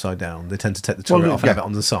tanks upside down. They tend to take the turret off and have it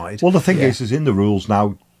on the side. Well, the thing is in the rules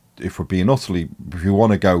now, if we're being if you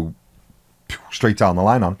want to go straight down the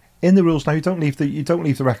line in the rules now, you don't leave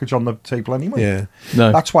the wreckage on the table anyway. Yeah,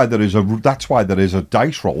 no. That's why there is a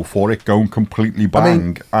dice roll for it going completely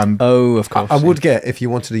bang. Of course. I would get, if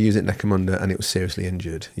you wanted to use it Necromunda and it was seriously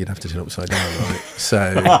injured, you'd have to turn it upside down, right?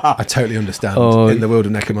 So I totally understand. In the world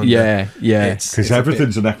of Necromunda, yeah, because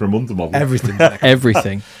everything's a Necromunda model. Everything.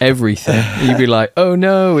 everything. You'd be like, oh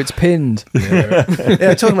no, it's pinned.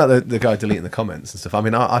 Talking about the guy deleting the comments and stuff. I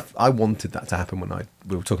mean, I wanted that to happen when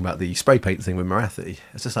we were talking about the spray paint thing with Marathi.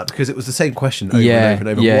 It's just like, because it was the same question over and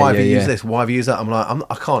over. Why have you used this? Why have you used that? I'm like,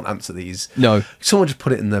 I can't answer these. No. Someone just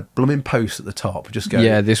put it in the blooming post at the top. Just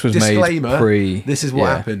go, this was disclaimer, made pre. This is what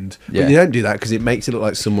happened. But you don't do that because it makes it look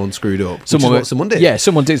like someone screwed up. Someone did. Yeah,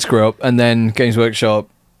 someone did screw up, and then Games Workshop,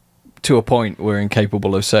 to a point, were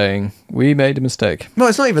incapable of saying, we made a mistake. No,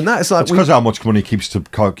 it's not even that. It's like, because how much money keeps to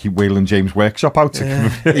keep Wayland James Workshop out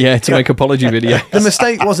to make apology video. The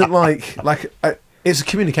mistake wasn't it's a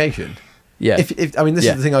communication. Yeah. If I mean, this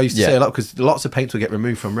is the thing I used to say a lot, because lots of paints will get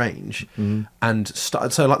removed from range, and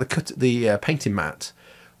so like the painting mat,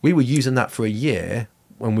 we were using that for a year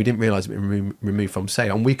when we didn't realise it had been removed from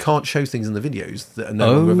sale, and we can't show things in the videos that are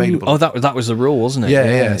no longer available. Oh, that was the rule, wasn't it?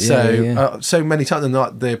 Yeah. So many times, and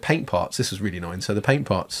the paint parts, this was really annoying. So the paint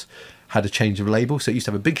parts had a change of label, so it used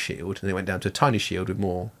to have a big shield, and it went down to a tiny shield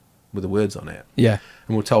with the words on it. Yeah.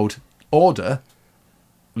 And we're told, order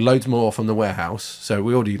loads more from the warehouse. So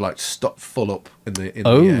we already stopped full up in the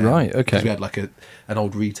right, okay. Because we had an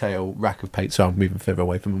old retail rack of paint. So I'm moving further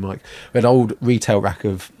away from the mic. We had an old retail rack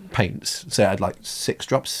of paints. So it had 6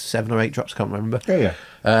 drops, 7 or 8 drops, can't remember. Yeah.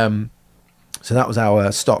 So that was our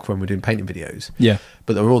stock when we were doing painting videos. Yeah.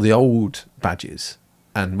 But there were all the old badges,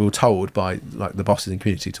 and we were told by the bosses in the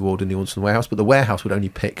community to order new ones from the warehouse, but the warehouse would only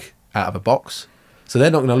pick out of a box. So they're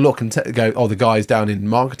not going to look and go, the guys down in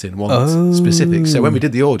marketing want specific. So when we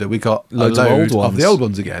did the order, we got loads of the old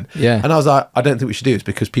ones again. Yeah. And I was like, I don't think we should do this,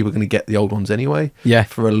 because people are going to get the old ones anyway. Yeah.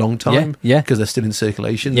 For a long time. Yeah. Because they're still in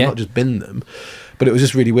circulation. They're not just bin them. But it was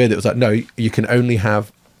just really weird. It was like, no, you can only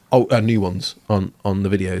have new ones on the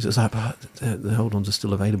videos. It's like, but the old ones are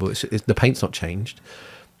still available. It's the paint's not changed.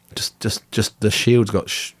 Just the shield's got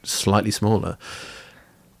slightly smaller.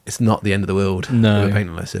 It's not the end of the world. No. With a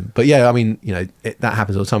painting lesson. But yeah, I mean, that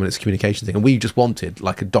happens all the time, and it's a communication thing. And we just wanted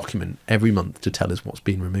a document every month to tell us what's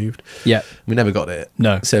been removed. Yeah. We never got it.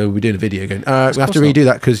 No. So we're doing a video going, we have to redo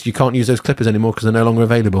that because you can't use those clippers anymore because they're no longer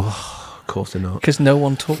available. Of course they're not. Because no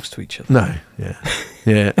one talks to each other. No.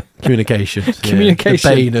 Yeah. Communication. Communication.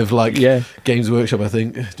 The bane of Games Workshop, I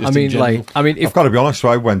think. Just I've got to be honest. So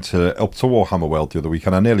I went up to Warhammer World the other week,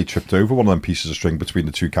 and I nearly tripped over one of them pieces of string between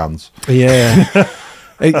the 2 cans. Yeah.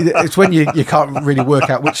 It's when you can't really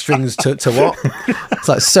work out which strings to what. It's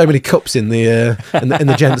like so many cups in the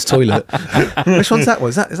gents' toilet. Which one's that one?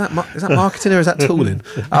 Is that marketing or is that tooling?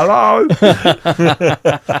 Hello.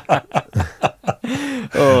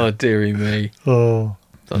 Oh dearie me. Oh,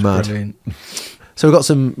 that's mad. Brilliant. So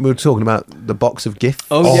we were talking about the box of gifts.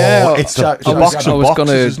 Oh yeah, it's a box of boxes,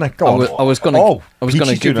 isn't it? God. I was gonna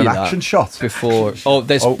give you an that action shot before.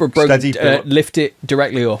 There's steady, lift it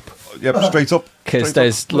directly up. Yep, straight up. Because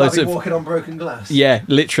there's loads of walking on broken glass. Yeah,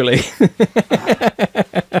 literally.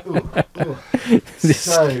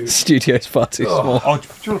 This studio's far too small.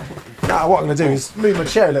 Now what I'm going to do is move my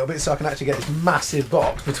chair a little bit so I can actually get this massive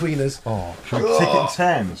box between us. Should we take it in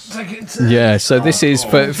turns? Take it in turns. Yeah, so this is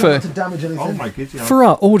for not to damage anything. Oh my goodness. For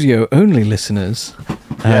our audio only listeners.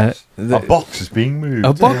 Yes. A box is being moved.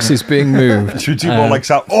 A box is being moved. Should we do more like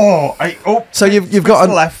that? So you've got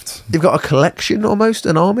left. You've got a collection almost,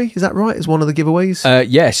 an army. Is that right? Is one of the giveaways?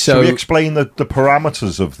 Yes. So should we explain the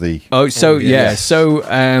parameters of the? Yes.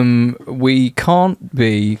 So we can't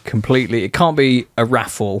be completely. It can't be a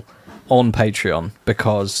raffle on Patreon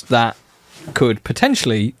because that could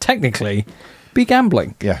potentially, technically, be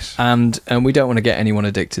gambling. Yes. And we don't want to get anyone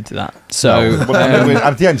addicted to that. So at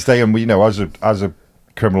the end of the day, and we as a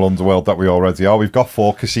criminal underworld that we already are. We've got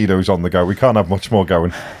 4 casinos on the go. We can't have much more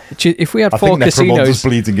going. If we had I 4 think Necromunda's casinos,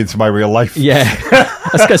 bleeding into my real life. yeah, I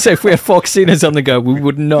was going to say, if we had 4 casinos on the go, we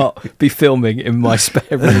would not be filming in my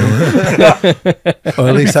spare room. Or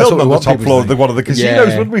at least that's what we on the want top people floor to do. of one of the casinos,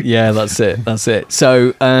 yeah, wouldn't we? Yeah, that's it.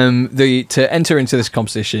 So to enter into this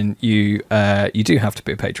competition, you do have to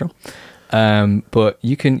be a patron, but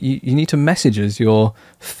you need to message us your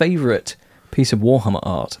favourite piece of Warhammer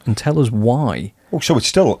art and tell us why. Oh, so it's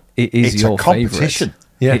still It's your a competition.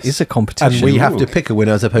 Yes. It is a competition. And we have to pick a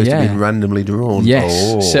winner as opposed to Yeah. being randomly drawn. Yes.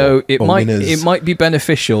 Oh. So it Or might winners. be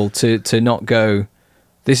beneficial to not go,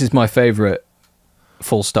 this is my favourite,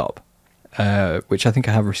 full stop, which I think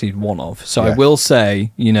I have received 1 of. So I Yes. will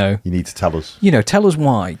say, You need to tell us. tell us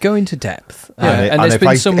why. Go into depth. And there's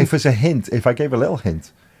been if there's a hint, if I gave a little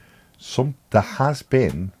hint, there has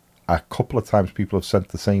been a couple of times people have sent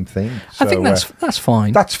the same thing. I think So, that's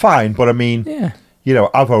fine. that's fine, but I mean, Yeah.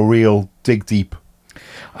 have a real dig deep.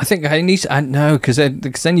 I think I need to. No, because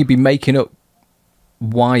then you'd be making up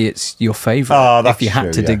why it's your favourite Oh, that's if you had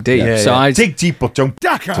true, to yeah. dig deep. Yeah, So yeah. I Dig deep, but don't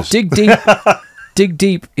just dig deep, dig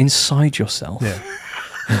deep inside yourself,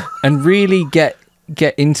 and really get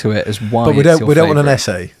into it as why. But we it's don't your want an favourite.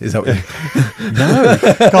 essay. Is that what you No,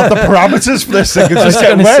 God, the parameters for this thing are just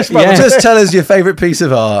getting gonna worse. say- man. yeah. Just tell us your favourite piece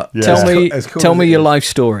of art. Yeah. tell me, As cool tell as me it your is. life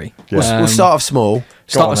story. We'll start off small.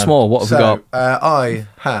 Start on off then. small. What have we got? I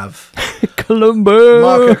have Columbo.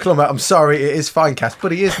 Marco Colombo. I'm sorry, it is Finecast,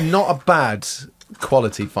 but he is not a bad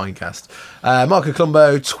quality Finecast. Marco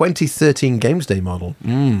Colombo, 2013 Games Day model.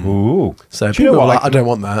 Ooh. So Do you know people are what? like, I don't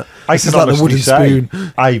want that. I This can is like the honestly wooden say,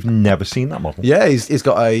 spoon. I've never seen that model. Yeah, he's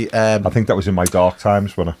got a. I think that was in my dark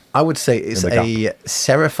times when I would say it's In the a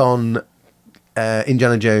Seraphon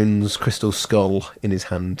Indiana Jones crystal skull in his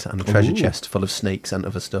hand and a treasure Ooh. chest full of snakes and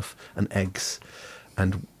other stuff and eggs.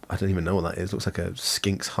 And I don't even know what that is. Looks like a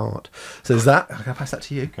skink's heart. So there's that. Can I pass that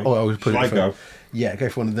to you? Okay. Oh, I was put Shall it I for, go? Yeah, go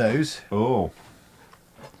for one of those. Oh.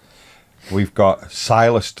 We've got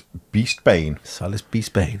Silas Beastbane, Silas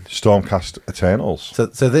Beastbane. Stormcast Eternals, So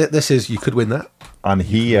this is, you could win that. and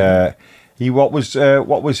he what was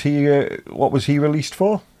he released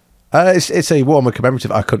for? It's a Warhammer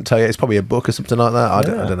commemorative. I couldn't tell you. It's probably a book or something like that. I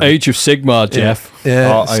don't know. Age of Sigmar, Geoff.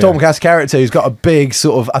 Yeah, Oh, yeah. Stormcast character who's got a big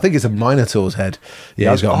sort of, I think it's a Minotaur's head.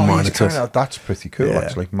 Yeah, he's got a Minotaur's. That's pretty cool, Yeah.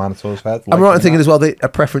 actually. Minotaur's head. I'm right in thinking as well a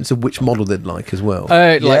preference of which model they'd like as well.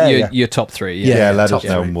 Your top 3. Yeah, Yeah, let top us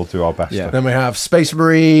know, three. and we'll do our best. Yeah. Then we have Space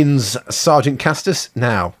Marines Sergeant Castus.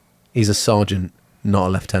 Now, he's a sergeant, not a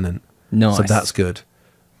lieutenant. Nice. So that's good.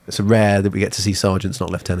 It's rare that we get to see sergeants, not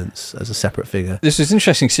lieutenants, as a separate figure. This is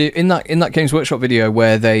interesting. See, in that Games Workshop video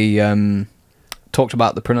where they talked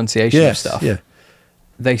about the pronunciation of stuff, yeah.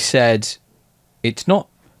 they said it's not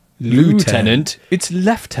Lieutenant. lieutenant, it's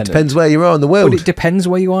lieutenant. Depends where you are in the world. But it depends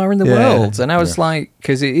where you are in the Yeah. world. And I was like,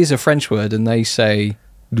 because it is a French word, and they say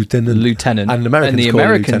lieutenant, And Americans the call it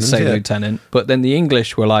Americans say lieutenant, yeah. lieutenant, but then the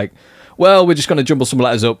English were like, well, we're just going to jumble some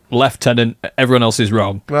letters up. Lieutenant, everyone else is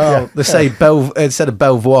wrong. Well, they say instead of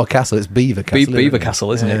Belvoir Castle, it's Beaver Castle. isn't Beaver it?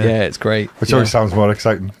 Castle, isn't it? Yeah, it's great. Which yeah. always sounds more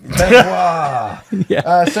exciting. Belvoir.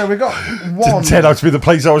 Yeah. So we got one. Didn't turn out to be the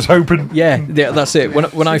place I was hoping. Yeah, that's it.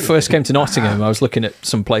 When I first came to Nottingham, I was looking at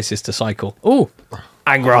some places to cycle. Oh,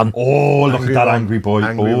 Angron. Oh, look at that Ron. angry boy.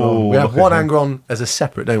 Angry Ron. Oh, We have look at one him. Angron as a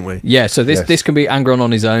separate, don't we? Yeah, so Yes. this can be Angron on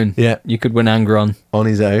his own. Yeah. You could win Angron. On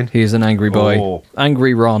his own. He is an angry boy. Oh.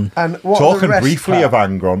 Angry Ron. And what are the Talking rest, briefly Pat? of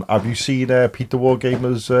Angron, have you seen Peter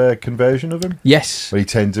Wargamer's conversion of him? Yes. Where he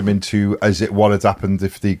turned him into what had happened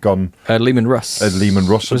if they'd gone, Lehman Russ. Lehman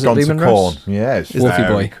Russ had Was it gone Lehman to Russ? Corn. Yeah, it's Wolfie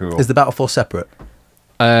very boy. cool. Is the Battle Force separate?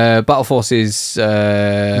 Battle Force is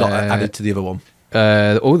Not added to the other one.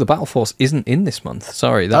 the Battle Force isn't in this month.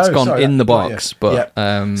 Sorry, that's Oh, gone sorry, in the right, box. yeah. But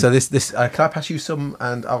Yeah. So this can I pass you some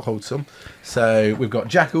and I'll hold some. So we've got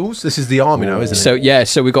Jackals. This is the army now, isn't it?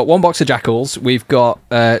 so we've got one box of Jackals. We've got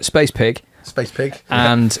Space Pig, Space Pig.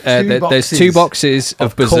 and there's 2 boxes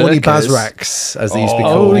of Corny Berserkers. Bazrax, as they used to be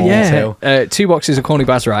Oh called. in yeah, detail. 2 boxes of Corny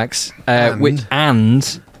Bazrax,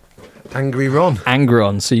 and Angry Ron.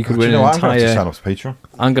 Angron. So you could Do win you know an what? I'm going to sign entire. up to Patreon.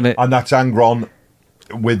 I'm gonna. And that's Angron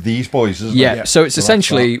with these boys, isn't Yeah, it? so it's that's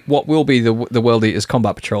essentially what will be the World Eaters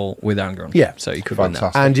Combat Patrol with Angron. Yeah. So you could win that.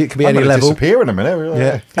 Fantastic. And it could be I'm any gonna level. disappear in a minute. Really.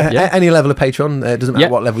 Yeah. Yeah. Any level of Patreon. It doesn't matter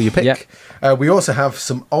Yeah. what level you pick. Yeah. We also have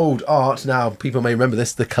some old art. Now, people may remember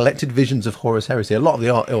this. The Collected Visions of Horus Heresy. A lot of the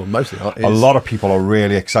art, or most of the art, is... A lot of people are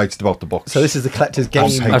really excited about the books. So this is the collector's game.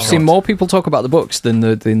 Patreon. I've seen more people talk about the books than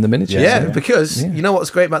the miniatures. Yeah, because you know what's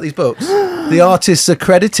great about these books? The artists are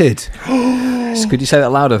credited. Could you say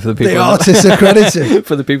that louder for the people? The in artists are credited.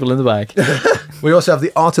 for the people in the back. We also have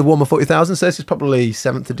the Art of Warhammer 40,000. So this is probably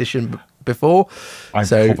 7th edition before. I'm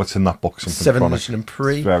coveting that book. Something 7th chronic. edition and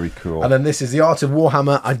pre. It's very cool. And then this is the Art of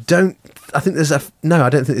Warhammer. I don't think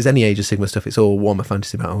there's any Age of Sigmar stuff. It's all Warhammer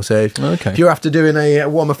Fantasy Battle. So if you're after doing a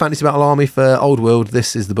Warhammer Fantasy Battle army for Old World,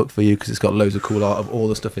 this is the book for you because it's got loads of cool art of all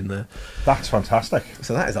the stuff in there. That's fantastic.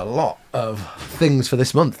 So that is a lot of things for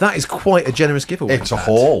this month. That is quite a generous giveaway. It's a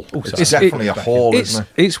haul. It's definitely a haul, isn't it?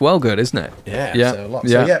 It's well good, isn't it? Yeah. So a lot.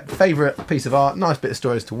 So favourite piece of art, nice bit of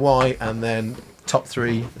story as to why, and then top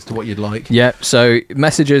 3 as to what you'd like. Yeah, so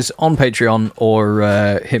messages on Patreon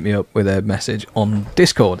or hit me up with a message on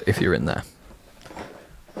Discord if you're in there.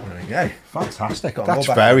 There you go. Fantastic. That's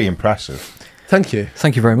very impressive. Thank you.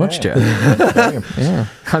 Thank you very much, Geoff. Yeah,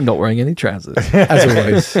 I'm not wearing any trousers. As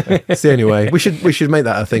always. It's the only way. We should make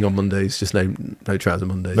that a thing on Mondays. Just no trouser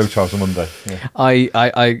Mondays. No trouser Monday. Yeah.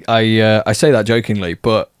 I say that jokingly,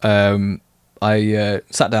 but I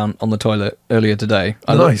sat down on the toilet earlier today.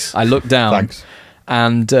 I looked down. Thanks.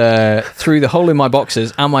 And through the hole in my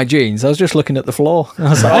boxers and my jeans, I was just looking at the floor. I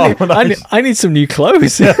was like, I need some new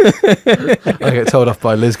clothes. I get told off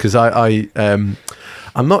by Liz because I'm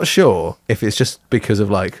not sure if it's just because of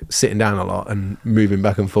like sitting down a lot and moving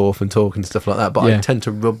back and forth and talking and stuff like that, but I tend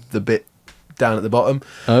to rub the bit down at the bottom.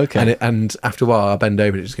 Okay. And after a while, I bend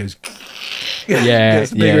over and it just goes.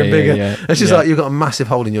 It's bigger and bigger. It's just like you've got a massive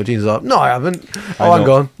hole in your jeans. Like, no, I haven't. I'm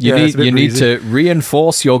gone. You need to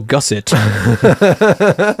reinforce your gusset because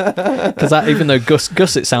even though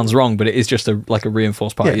gusset sounds wrong, but it is just like a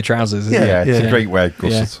reinforced part of your trousers. Isn't it? It's a great word,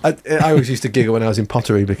 gusset. I always used to giggle when I was in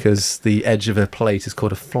pottery because the edge of a plate is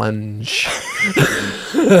called a flange.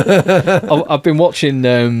 I've been watching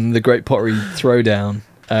the Great Pottery Throwdown.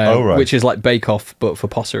 Which is like Bake Off but for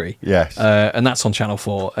pottery. Yes. And that's on Channel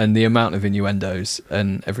 4, and the amount of innuendos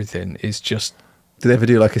and everything is just... Do they ever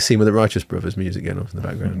do like a scene with the Righteous Brothers music going off in the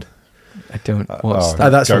background? I don't...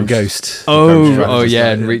 that's from Ghost.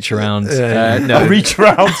 And Reach Around. No. Reach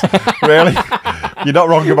Around? Really? You're not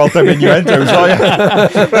wrong about them innuendos, are you?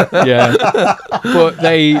 Yeah. But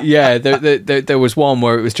there was one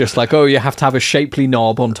where it was just like, you have to have a shapely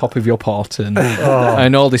knob on top of your pot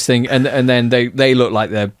and all this thing. And then they look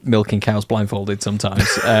like they're milking cows blindfolded sometimes.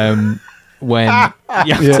 When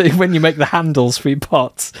when you make the handles for your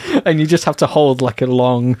pots and you just have to hold like a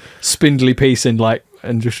long spindly piece and like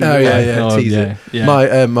and just tease it.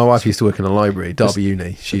 My wife used to work in a library, Derby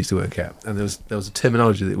Uni. She used to work at, and there was a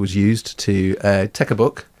terminology that was used to take a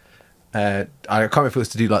book. I can't remember if it was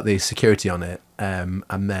to do like the security on it, and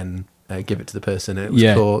then give it to the person. It was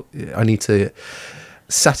called, I need to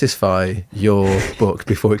satisfy your book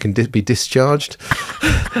before it can be discharged.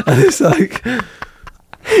 And it's like.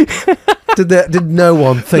 Did no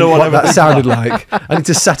one think what that sounded like? I need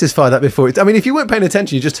to satisfy that before it's... I mean, if you weren't paying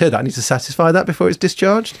attention, you just heard that. I need to satisfy that before it's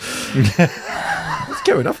discharged. What's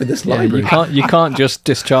going off in this library? You can't just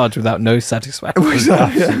discharge without no satisfaction.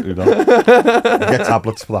 Absolutely not. You get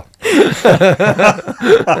tablets for that.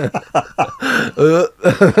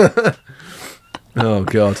 Oh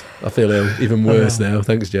God, I feel ill. Even worse now.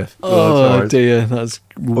 Thanks, Geoff. Oh dear, that's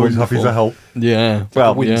always happy to help. Yeah.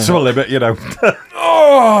 Well, to a limit, you know.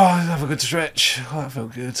 Have a good stretch. Oh, that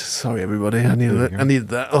felt good. Sorry, everybody. I needed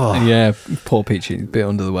that. Oh. Yeah, poor Peachy, a bit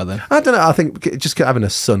under the weather. I don't know. I think just having a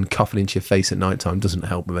sun coughing into your face at night time doesn't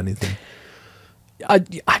help with anything.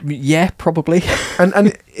 Yeah, probably.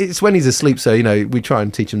 and it's when he's asleep, so we try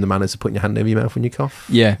and teach him the manners of putting your hand over your mouth when you cough.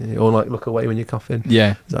 Yeah. Or like look away when you're coughing.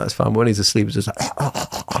 Yeah. So that's fine. But when he's asleep, it's just like,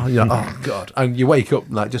 you're like, oh God. And you wake up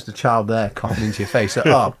like just a child there coughing into your face. So,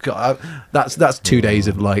 oh God. That's 2 days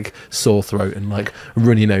of like sore throat and like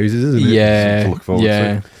runny noses, isn't it? Yeah. To look forward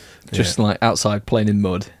to. Just like outside playing in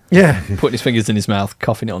mud. Yeah. Putting his fingers in his mouth,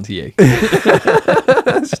 coughing it onto you.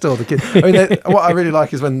 It's just all the kids. I mean, what I really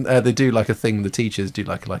like is when they do like a thing, the teachers do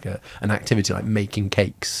like an activity like making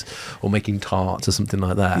cakes or making tarts or something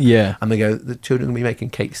like that. Yeah. And they go, the children will be making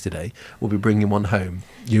cakes today. We'll be bringing one home.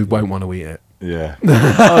 You won't want to eat it. Yeah.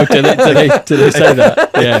 Oh, did they say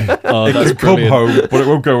that? Yeah. Oh, it that's could come home, but it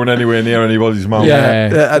won't go anywhere near anybody's mouth.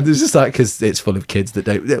 Yeah. And it's just like, because it's full of kids that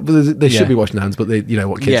don't. They should be washing hands, but they,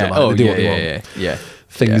 what kids are like. They do what they want. Yeah.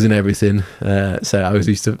 Fingers and everything. So I always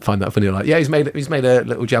used to find that funny. Like, he's made a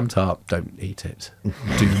little jam tart. Don't eat it.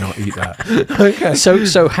 Do not eat that. Okay.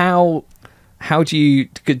 So how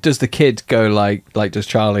does the kid go like does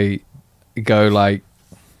Charlie go like,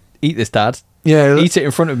 eat this, Dad? Yeah, eat it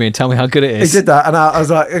in front of me and tell me how good it is. He did that, and I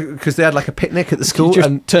was like, because they had like a picnic at the school, just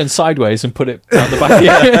and turn sideways and put it around the back.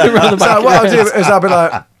 Around the back. So what I'll do is I'll be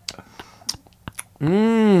like,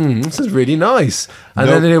 this is really nice, and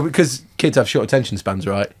then because kids have short attention spans,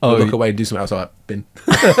 right? Oh, They'll look away and do something else like bin.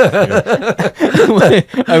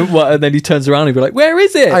 And then he turns around and be like, "Where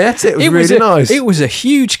is it? I ate it. It was really nice. It was a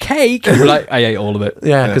huge cake." And we're like, "I ate all of it."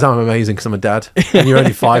 Yeah, because I'm amazing because I'm a dad, and you're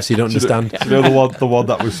only 5, so you don't understand. You know the one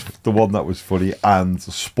that was funny. And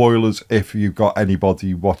spoilers if you've got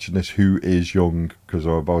anybody watching this who is young, because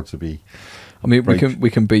we're about to be. I mean,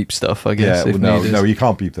 we can beep stuff, I guess. Yeah, if no, needed. no, you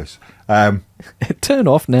can't beep this. Turn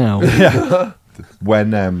off now. Yeah.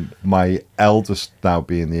 When my eldest, now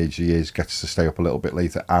being the age he is, gets to stay up a little bit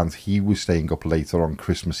later, and he was staying up later on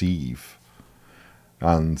Christmas Eve,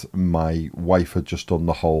 and my wife had just done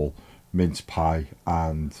the whole mince pie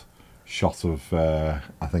and shot of,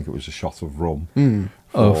 I think it was a shot of rum.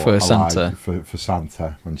 For Santa. For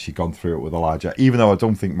Santa, and she'd gone through it with Elijah, even though I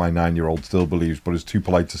don't think my 9-year-old still believes, but is too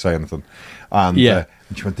polite to say anything. And, and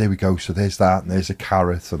she went, there we go, so there's that, and there's a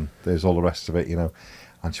carrot, and there's all the rest of it, you know.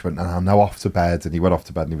 And she went, and I'm now off to bed. And he went off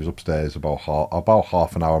to bed, and he was upstairs about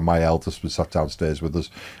half an hour. My eldest was sat downstairs with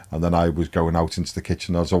us, and then I was going out into the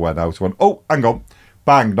kitchen. As I went out, I went, oh, hang on.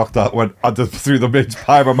 Bang, knocked out, went, I just threw the mince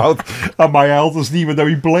pie in my mouth. And my eldest, even though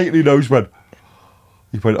he blatantly knows, went,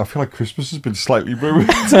 I feel like Christmas has been slightly ruined.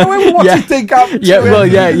 What do you think happened to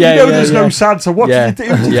it? There's no Santa. What did you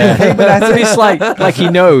do? It's like he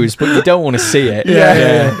knows, but you don't want to see it.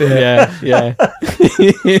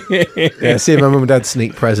 Yeah, seeing my mum and dad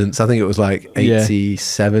sneak presents, I think it was like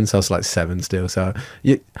 87, so I was like 7 still. So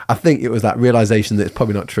I think it was that realisation that it's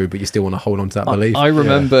probably not true, but you still want to hold on to that belief. I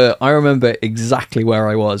remember exactly where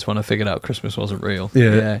I was when I figured out Christmas wasn't real.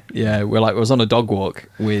 I was on a dog walk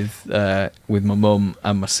with my mum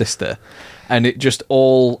and my sister, and it just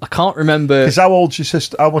all, I can't remember. Because how old's your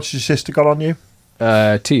sister? How much your sister got on you?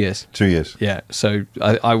 2 years. 2 years. Yeah, so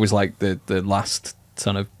I was like the last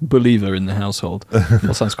kind of believer in the household.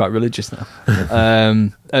 That sounds quite religious now.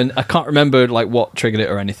 And I can't remember like what triggered it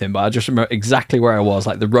or anything, but I just remember exactly where I was,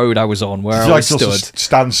 like the road I was on, where I was stood.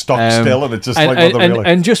 Stand stock still, and it just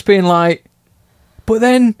and just being like, but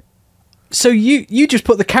then. So you just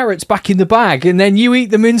put the carrots back in the bag and then you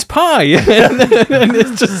eat the mince pie. And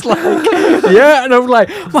it's just like, yeah. And I was like,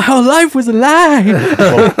 my whole life was a lie.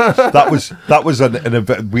 Well, that was an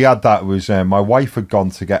event. We had that. It was my wife had gone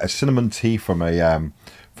to get a cinnamon tea from a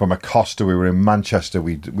Costa. We were in Manchester.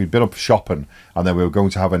 We'd been up shopping, and then we were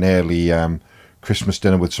going to have an early Christmas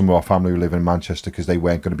dinner with some of our family who live in Manchester, because they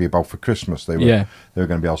weren't going to be about for Christmas. They were going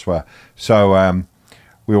to be elsewhere. So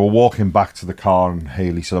we were walking back to the car, and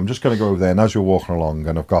Hayley said, I'm just going to go over there. And as we were walking along,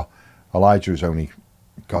 and I've got Elijah, who's only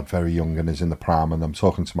got very young and is in the pram, and I'm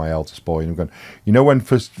talking to my eldest boy, and I'm going, you know, when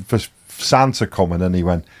for Santa coming, and he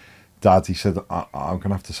went, Dad, he said, I'm going to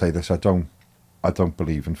have to say this, I don't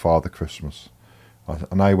believe in Father Christmas.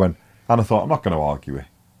 And I went, and I thought, I'm not going to argue it.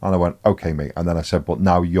 And I went, okay, mate. And then I said, but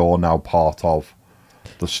now you're now part of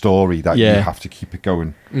the story, that you have to keep it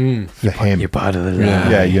going for him. You're part of the lie.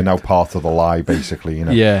 Yeah, you're now part of the lie, basically, you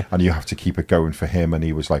know. Yeah. And you have to keep it going for him. And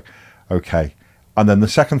he was like, okay. And then the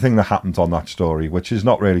second thing that happened on that story, which is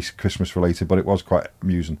not really Christmas related, but it was quite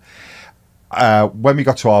amusing. When we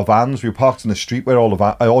got to our vans, we were parked in the street where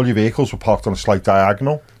all your vehicles were parked on a slight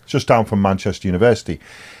diagonal, just down from Manchester University.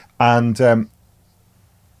 And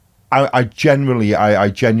I genuinely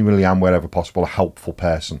am, wherever possible, a helpful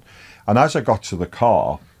person. And as I got to the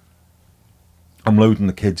car, I'm loading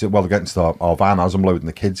the kids in. Well, getting to our van as I'm loading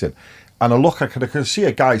the kids in. And I could see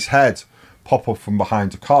a guy's head pop up from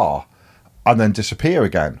behind the car and then disappear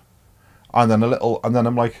again. And then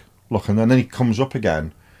I'm like, look, and then he comes up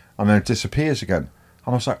again and then it disappears again. And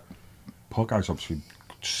I was like, poor guy's obviously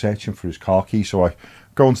searching for his car key. So I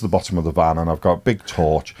go into the bottom of the van, and I've got a big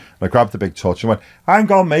torch. And I grabbed the big torch and went,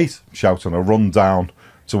 hang on, mate, shouting. I run down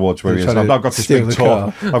towards where he is. And I've now got this big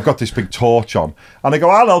torch. I've got this big torch on, and I go,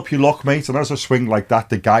 I'll help you look, mate. And as I swing like that,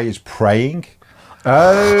 the guy is praying.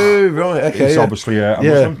 Oh, right, okay. He's obviously a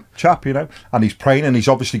Muslim chap, you know, and he's praying, and he's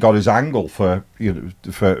obviously got his angle for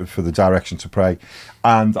the direction to pray.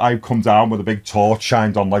 And I've come down with a big torch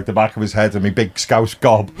shined on like the back of his head and my big scouse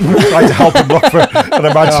gob, trying to help him look for an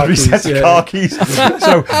imaginary set of car keys.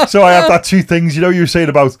 So I have that two things, you know, you were saying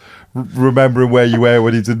about remembering where you were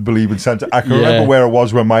when you didn't believe in Santa. I can remember where I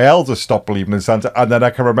was when my elders stopped believing in Santa, and then I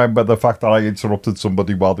can remember the fact that I interrupted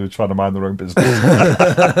somebody while they were trying to mind their own business.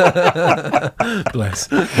 Bless.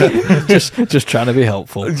 just trying to be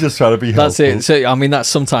helpful. Just trying to be helpful. That's it. So I mean, that's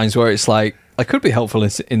sometimes where it's like, I could be helpful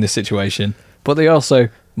in this situation, but they also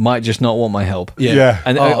might just not want my help. Yeah.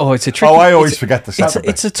 And it's a tricky. I always forget the Santa bit.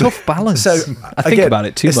 It's a tough balance. So I think about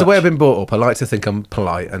it too much. It's the way I've been brought up. I like to think I'm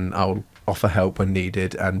polite, and I'll offer help when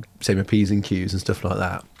needed, and say my P's and Q's and stuff like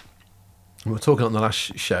that. We were talking on the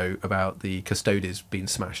last show about the custodies being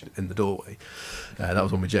smashed in the doorway. That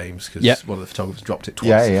was one with James, because one of the photographers dropped it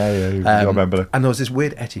twice. Yeah. I remember it. And there was this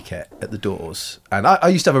weird etiquette at the doors. And I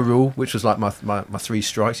used to have a rule, which was like my 3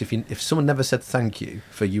 strikes. If someone never said thank you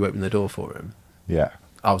for you opening the door for him,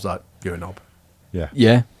 I was like, you're a knob.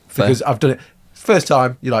 Yeah. Fair. Because I've done it. First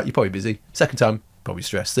time, you're probably busy. Second time, probably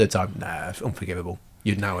stressed. Third time, nah, unforgivable.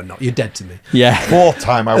 You're now a knob. You're dead to me. Yeah. Fourth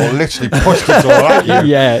time, I will literally push the door at you.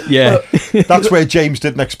 Yeah. That's where James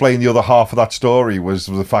didn't explain the other half of that story, was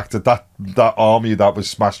the fact that army that was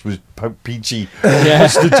smashed was peachy.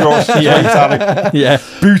 Pushed the door straight at it.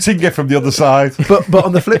 Booting it from the other side. But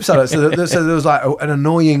on the flip side, so there was like an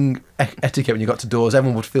annoying etiquette when you got to doors.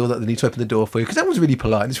 Everyone would feel that they need to open the door for you, because everyone's really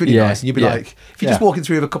polite and it's really nice. And you'd be like, if you're just walking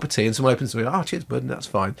through with a cup of tea and someone opens the door, oh, cheers, bud, and that's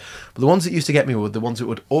fine. But the ones that used to get me were the ones that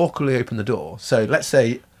would awkwardly open the door. So let's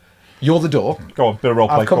say you're the door. Go on, bit of role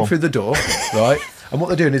play. I've come through the door, right? And what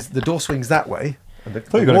they're doing is the door swings that way. I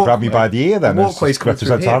thought you were going to grab me by the ear then. The walkway's coming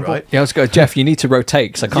through here, right? Yeah, I was going, Jeff, you need to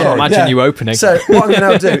rotate, because I can't imagine you opening. So what I'm going to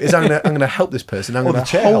now do is I'm going to help this person. I'm going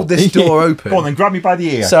to hold this door open. Go on, then grab me by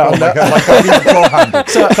the ear. So like a door handle.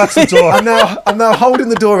 So that's the door. I'm now holding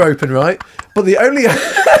the door open, right? But the only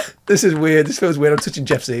this is weird. This feels weird. I'm touching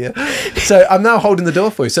Jeff's ear. So I'm now holding the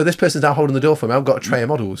door for you. So this person's now holding the door for me. I've got a tray of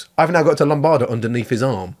models. I've now got to Lombardo underneath his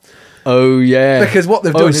arm. Oh yeah, because what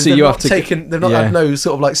they've done is they've not had no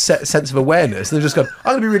sort of like sense of awareness. They've just gone,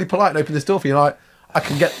 I'm going to be really polite and open this door for you. Like, I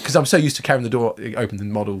can get, because I'm so used to carrying the door,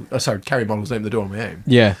 carrying models, open the door on my own.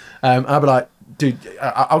 Yeah, I'll be like, dude,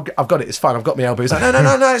 I've got it. It's fine. I've got my elbow. He's like,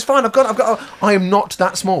 no, it's fine. I've got. I am not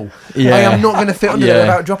that small. Yeah. I am not going to fit under there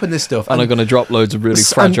without dropping this stuff. And I'm going to drop loads of really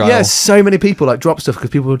fragile. Yeah, so many people like drop stuff because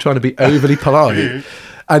people were trying to be overly polite.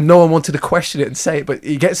 And no one wanted to question it and say it, but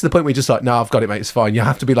it gets to the point where you're just like, no, I've got it, mate, it's fine. You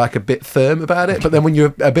have to be like a bit firm about it. But then when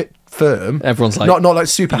you're a bit firm, everyone's like, not like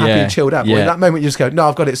super happy and chilled out. But in that moment, you just go, no,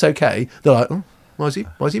 I've got it, it's okay. They're like, oh, why is he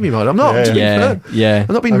being mad? I'm not. I'm just being firm. Yeah.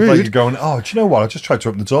 I'm not being rude. Like going, oh, do you know what? I just tried to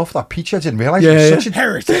open the door for that peach. I didn't realise it was such a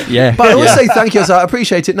heretic. Yeah. But I always say thank you. I was like, I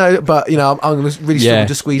appreciate it. No, but I'm going to really struggle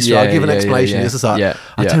to squeeze through. I'll give an explanation. It's just like,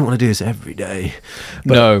 I don't want to do this every day.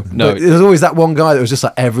 But, no. There's always that one guy that was just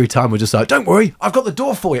like, every time we're just like, don't worry, I've got the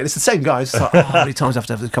door for you. And it's the same guy. It's like, how many times I have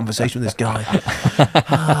to have this conversation with this guy?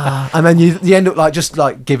 And then you end up like just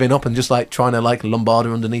like giving up and just like trying to like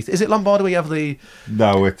Lombardo underneath. Is it Lombardo where you have the?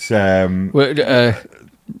 No, it's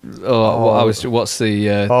what's the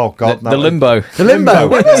the limbo? The limbo.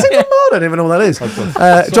 What is it, Lombardo? I don't even know what that is.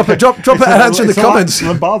 Drop it and answer in the comments.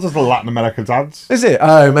 Lombardo's the Latin American dance. Is it?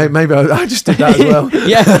 Oh, maybe I just did that as well.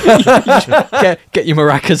 Get your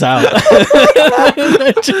maracas out.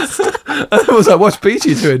 I was like, what's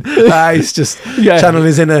Peachy doing? He's just channeling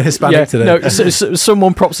his inner Hispanic today. No, so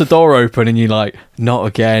someone props the door open and you're like, not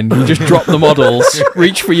again. You just drop the models,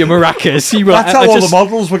 reach for your maracas. That's how all the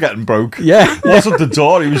models were getting broke. Yeah. It wasn't the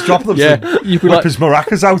door, he was dropping them to whip his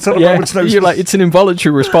maracas out at a moment's notice. You're like, it's an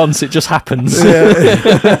involuntary response, it just happens.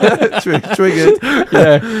 Triggered.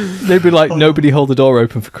 Yeah. They'd be like, nobody hold the door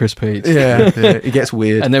open for Chris Peach. Yeah, it gets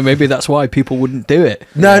weird. And then maybe that's why people wouldn't do it.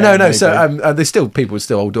 No. So there's still people with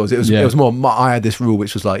still hold doors. It was more. I had this rule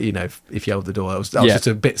which was like, if you hold the door, that was just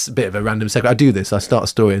a bit of a random segment. I do this. I start a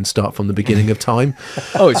story and start from the beginning of time.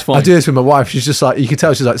 Oh, it's fun. I do this with my wife. She's just like, you can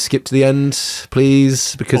tell she's like, skip to the end,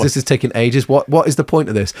 please, because this is taking ages. What is the point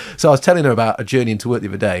of this? So I was telling her about a journey into work the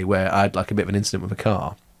other day where I had like a bit of an incident with a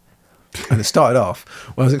car. And it started off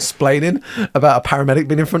when I was explaining about a paramedic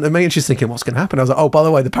being in front of me, and she's thinking, what's going to happen? I was like, oh, by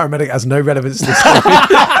the way, the paramedic has no relevance to the story.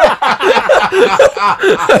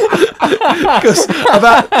 Because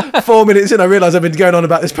about 4 minutes in, I realised I've been going on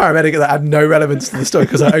about this paramedic that had no relevance to the story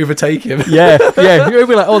because I overtake him. Yeah. You'll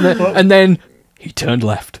be like, and then he turned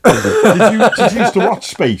left. Did you used to watch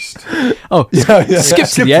Spaced? Oh, skip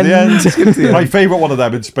to the end. My favourite one of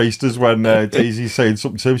them in Spaced is when Daisy's saying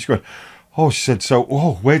something to him. She goes, she said,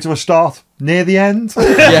 where do I start? Near the end?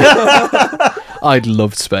 Yeah. I'd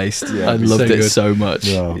loved Spaced. I loved it so much.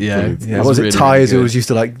 Yeah. Was it Tyres who was used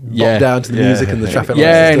to like bop down to the music and the traffic lights?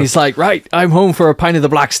 Yeah, and he's like, right, I'm home for a pint of the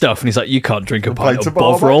black stuff. And he's like, you can't drink a pint of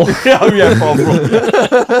Bovril. Bovril.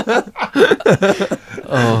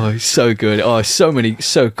 Oh, he's so good. Oh, so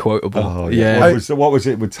quotable. What was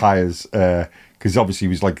it with Tyres? Because obviously he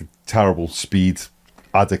was like a terrible speed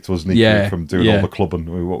addict, wasn't he? Yeah, From doing all the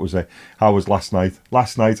clubbing. What was it? How was last night?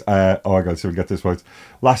 Last night, oh, I got to get this right.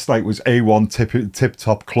 Last night was A1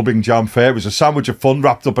 tip-top clubbing jam fair. It was a sandwich of fun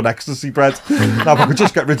wrapped up in ecstasy bread. Now, if I could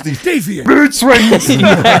just get rid of these mood swings.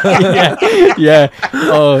 yeah.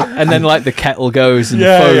 Oh, and then like the kettle goes and the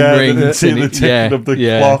phone rings. And the ticking of the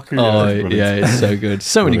clock. Oh, yeah, it's so good.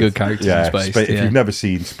 So many good characters in Spaced. If you've never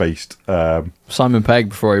seen Spaced, Simon Pegg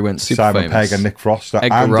before he went super famous. Simon Pegg and Nick Frost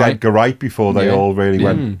and Edgar Wright before they all really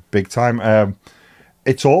went big time.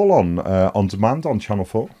 It's all on demand on Channel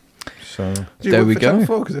 4. So there we go.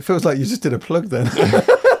 Because it feels like you just did a plug then.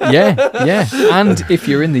 yeah. And if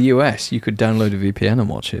you're in the US, you could download a VPN and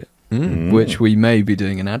watch it, which we may be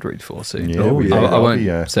doing an ad read for soon. Yeah, I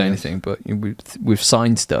won't say anything, but we've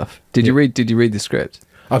signed stuff. Did you read the script?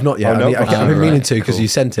 I've not yet. Oh, no. I've been meaning to because cool. you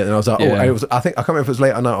sent it, and I was like, I think I can't remember if it was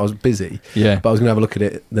late at night. I was busy, but I was going to have a look at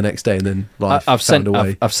it the next day, and then I've sent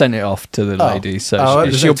it off to the lady, so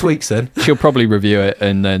she'll tweaks then. She'll probably review it,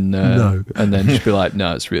 and then and then she'll be like,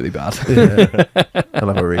 no, it's really bad. I'll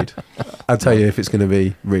have a read. I'll tell you if it's going to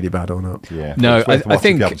be really bad or not. Yeah. No, I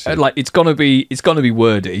think like it's gonna be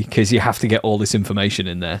wordy because you have to get all this information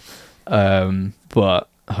in there, but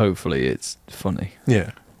hopefully it's funny.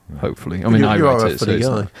 Yeah. Hopefully, I mean, I wrote it. Funny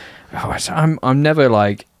guy. I'm never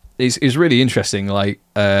like. It's really interesting. Like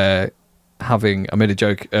having. I made a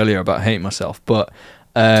joke earlier about hating myself, but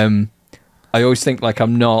I always think like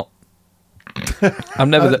I'm not. I'm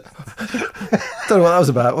never. Don't know what that was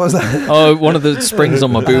about. What was that? Oh, one of the springs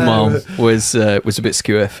on my boom arm was a bit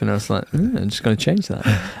skewiff, and I was like, I'm just going to change that.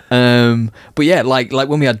 But yeah, like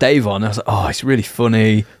when we had Dave on, I was like, oh, he's really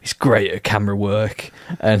funny. He's great at camera work,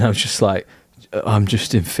 and I was just like. I'm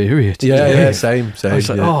just inferior to Dave. Same. I was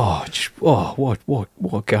like, what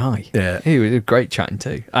a guy. Yeah. He was great chatting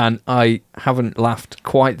to. And I haven't laughed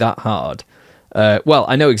quite that hard. Well,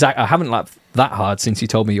 I know exactly. I haven't laughed that hard since you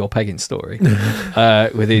told me your pegging story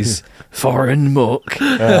with his foreign muck.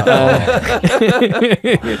 You'll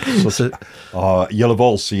have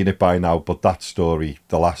all seen it by now, but that story,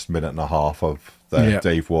 the last minute and a half of the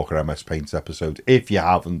Dave Walker MS Paints episode, if you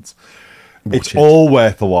haven't, it's all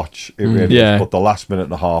worth a watch. It really is. But the last minute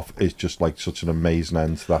and a half is just like such an amazing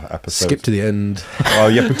end to that episode. Skip to the end. Oh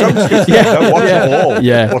yeah, but don't skip to the end. Watch it all.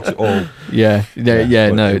 Yeah. Watch it all. Yeah.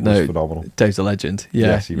 No. Phenomenal. Dave's a legend. Yeah.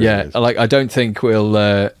 Yes, he really is. Like I don't think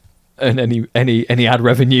we'll earn any ad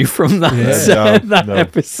revenue from that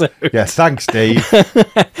episode. Yeah, thanks, Dave.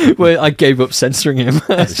 Well, I gave up censoring him.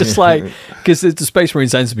 It's just like because the Space Marine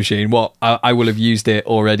censor machine. What I will have used it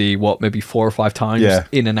already. Maybe 4 or 5 times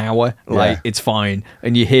in an hour. Like it's fine.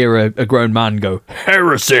 And you hear a grown man go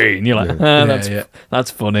heresy, and you're like, that's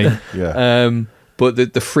funny. Yeah. But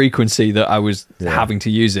the frequency that I was having to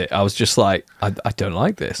use it, I was just like, I don't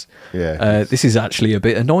like this. Yeah. This is actually a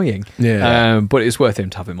bit annoying. Yeah. But it's worth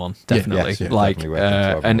him to have him on, definitely. Definitely worth him to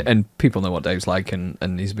have him on. And people know what Dave's like and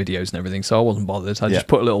his videos and everything, so I wasn't bothered. I just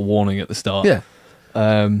put a little warning at the start. Yeah.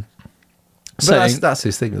 But that's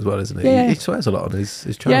his thing as well, isn't it? Yeah. He swears a lot on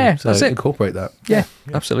his channel. Yeah, so that's it. Incorporate that. Yeah,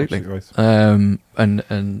 absolutely. Right.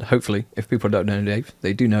 And hopefully, if people don't know Dave,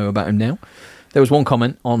 they do know about him now. There was one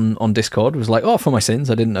comment on Discord, was like, for my sins,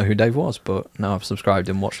 I didn't know who Dave was, but now I've subscribed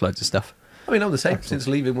and watched loads of stuff. I mean, I'm the same. Since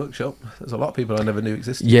leaving workshop, there's a lot of people I never knew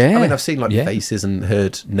existed. Yeah. I mean, I've seen like faces and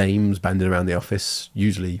heard names banded around the office,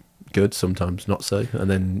 usually good, sometimes not so. And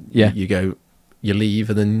then you leave,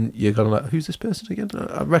 and then you're kind of like, who's this person again?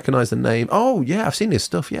 I recognise the name. Oh, yeah, I've seen his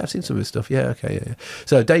stuff. Yeah, I've seen some of his stuff. Yeah, okay, yeah.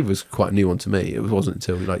 So Dave was quite a new one to me. It wasn't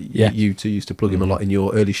until you two used to plug him a lot in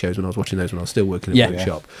your early shows when I was watching those when I was still working at the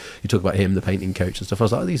workshop. You talk about him, the painting coach and stuff. I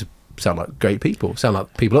was like, these sound like great people. Sound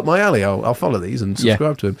like people up my alley. I'll follow these and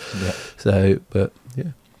subscribe to him. Yeah. So, but yeah.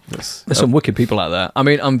 There's some wicked people out there. I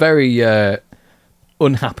mean, I'm very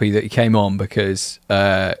unhappy that he came on because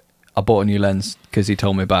I bought a new lens because he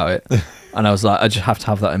told me about it. And I was like, I just have to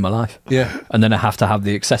have that in my life. Yeah. And then I have to have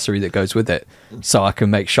the accessory that goes with it so I can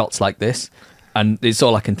make shots like this. And it's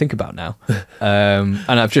all I can think about now. And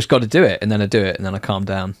I've just got to do it. And then I do it. And then I calm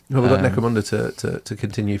down. Well, we've got Necromunda to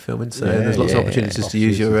continue filming. So there's lots of opportunities to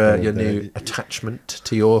use your new attachment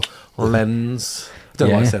to your lens. I don't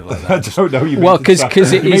know why I said it like that. I don't know. Well,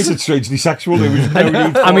 because it makes is it strangely sexual. There was no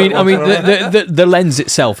need for I mean, the lens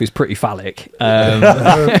itself is pretty phallic.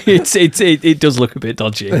 It does look a bit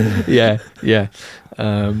dodgy. Yeah.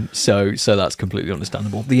 So that's completely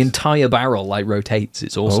understandable. The entire barrel rotates.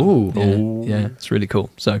 It's awesome. Yeah, it's really cool.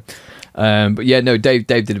 So, but yeah, no, Dave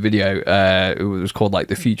did a video. It was called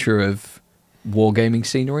the future of wargaming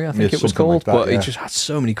scenery, I think it was called, but it just had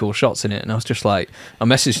so many cool shots in it, and I was just like, I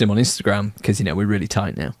messaged him on Instagram because we're really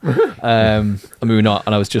tight now. I mean, we're not,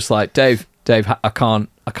 and I was just like, Dave, Dave, I can't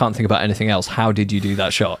think about anything else. How did you do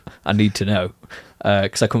that shot? I need to know,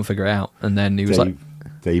 because I couldn't figure it out. And then he was like,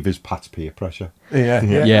 Dave is Pat's peer pressure.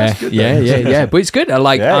 Yeah. But it's good.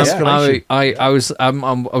 I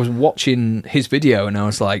was watching his video and I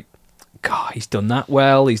was like, God, he's done that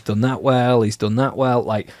well.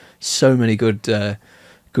 Like, so many good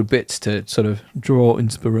bits to sort of draw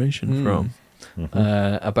inspiration from.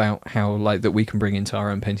 About how like that we can bring into our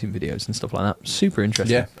own painting videos and stuff like that. Super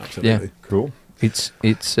interesting. Yeah, absolutely. Yeah. Cool. It's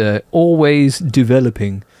always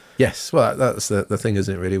developing. Yes, well, that's the thing,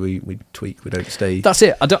 isn't it? Really, we tweak. We don't stay. That's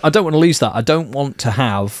it. I don't want to lose that. I don't want to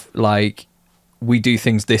have like we do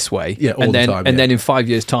things this way. Yeah, all the time. And then in 5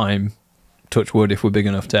 years' time, touch wood, if we're big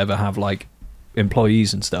enough to ever have like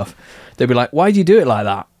employees and stuff, they'll be like, "Why do you do it like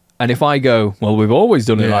that?" And if I go, well, we've always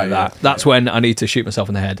done it like that, that's when I need to shoot myself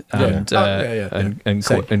in the head and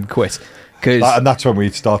quit. And that's when we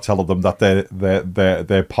start telling them that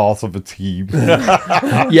they're part of a team.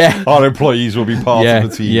 Yeah, our employees will be part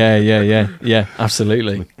of a team. Yeah,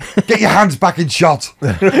 absolutely. Get your hands back in shot.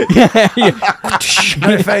 No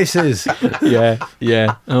faces. Yeah.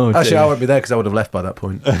 Oh, actually, I won't be there because I would have left by that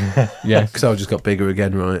point. Yeah, because I just got bigger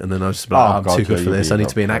again, right? And then I was just like, I'm too good for this. I need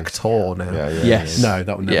to be an actor now. Yes. No,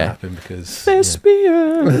 that would never happen because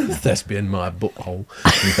thespian, my butthole.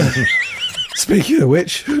 Speaking of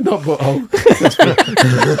which, not butthole.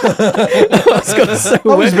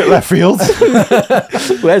 I was a bit left field.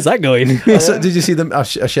 Where's that going? So, did you see them? I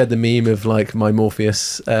shared the meme of like my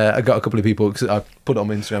Morpheus. I got a couple of people because I put it on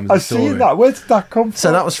my Instagram. I've seen that. Where did that come from?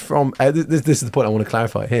 So that was from. This is the point I want to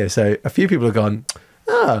clarify here. So a few people have gone,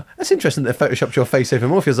 that's interesting that they photoshopped your face over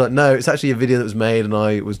Morpheus. Like, no, it's actually a video that was made and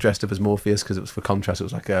I was dressed up as Morpheus because it was for contrast. It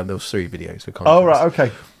was like there was 3 videos for contrast. Oh, right,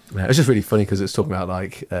 okay. Yeah, it's just really funny because it's talking about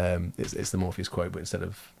like it's the Morpheus quote, but instead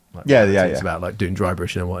of like, it's about like doing dry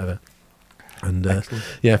brushing and whatever. And a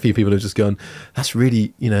few people have just gone, that's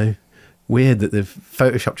really weird that they've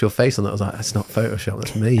photoshopped your face on that. I was like, that's not Photoshop,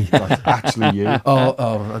 that's me. That's actually you.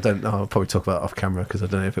 I don't know. I'll probably talk about it off camera because I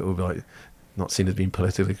don't know if it will be like not seen as being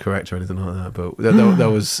politically correct or anything like that. But there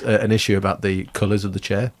was an issue about the colours of the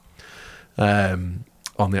chair on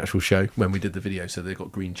the actual show when we did the video. So they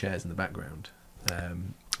got green chairs in the background.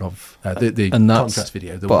 Of the contrast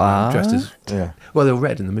video, the one dressed as well, they were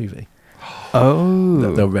red in the movie. Oh,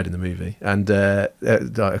 they were red in the movie, and a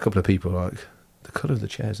couple of people were like, the colour of the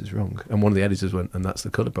chairs is wrong, and one of the editors went, and that's the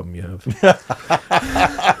colour problem you have.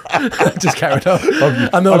 Just carried on.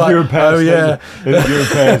 And they're like, Ewan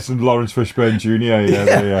Pearce and Lawrence Fishburne Jr.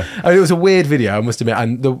 Yeah. I mean, it was a weird video, I must admit,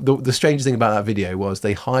 and the strangest thing about that video was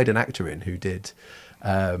they hired an actor in who did.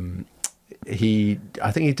 I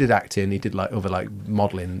think he did acting. He did like other like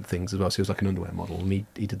modelling things as well. So he was like an underwear model, and he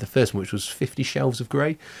did the first one, which was 50 Shelves of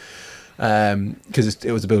Grey, because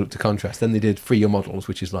it was a build up to contrast. Then they did Free Your Models,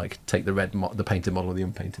 which is like take the the painted model and the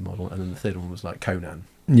unpainted model, and then the third one was like Conan.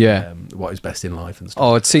 Yeah, what is best in life and stuff.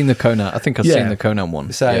 Oh, I'd seen the Conan. I think I'd seen the Conan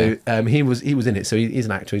one. So he was in it. So he's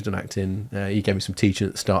an actor. He's done acting. He gave me some teaching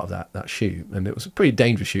at the start of that shoot, and it was a pretty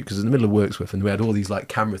dangerous shoot because in the middle of Worksworth, and we had all these like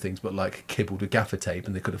camera things, but like kibbled with gaffer tape,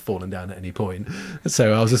 and they could have fallen down at any point.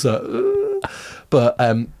 So I was just like, ugh. But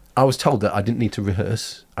I was told that I didn't need to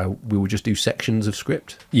rehearse. We would just do sections of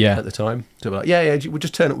script. At the time, so we're like, we'll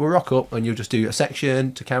just we'll rock up, and you'll just do a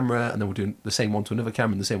section to camera, and then we'll do the same one to another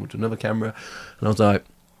camera, and the same one to another camera. And I was like,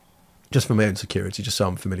 just for my own security, just so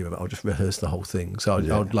I'm familiar with it, I'll just rehearse the whole thing. So I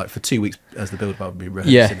would like for 2 weeks as the build, I would be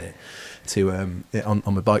rehearsing it to on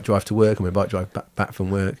my bike drive to work, on my bike drive back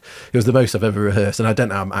from work. It was the most I've ever rehearsed, and I don't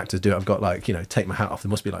know how actors do it. I've got like take my hat off. There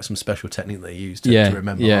must be like some special technique they use to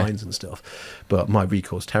remember lines and stuff. But my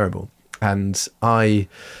recall's terrible, and I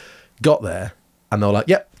got there, and they were like,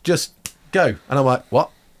 "Yep, just go," and I'm like,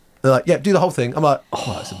 "What?" They're like, yeah, do the whole thing. I'm like,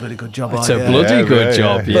 that's a bloody good job. It's a bloody good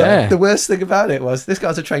job, yeah. The worst thing about it was, this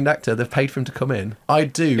guy's a trained actor. They've paid for him to come in.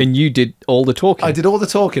 And you did all the talking? I did all the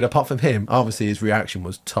talking, apart from him. Obviously, his reaction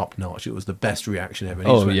was top-notch. It was the best reaction ever.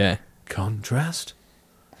 And contrast?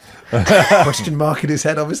 Question mark in his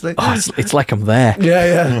head, obviously. It's like I'm there.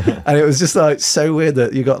 Yeah. And it was just like so weird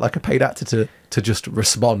that you got like a paid actor to just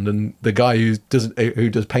respond, and the guy who does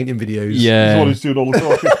painting videos is the one who's doing all the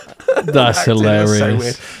talking. That's hilarious. So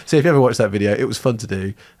weird. So if you ever watched that video, it was fun to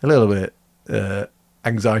do. A little bit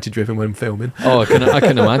anxiety driven when filming. I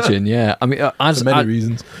can imagine. Yeah, I mean, for many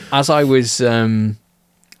reasons. As I was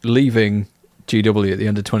leaving GW at the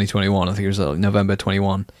end of 2021, I think it was November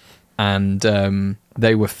 21, and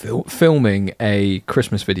they were filming a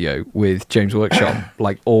Christmas video with James Workshop,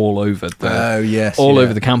 like all over the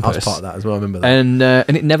over the campus. I was part of that as well. I remember that,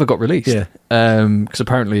 and it never got released. Yeah, because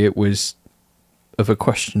apparently it was of a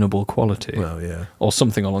questionable quality. Well, yeah. Or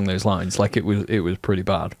something along those lines. Like it was pretty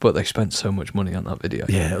bad, but they spent so much money on that video.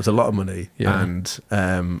 Yeah, it was a lot of money. Yeah. And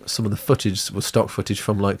some of the footage was stock footage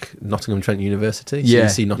from like Nottingham Trent University. So Yeah, you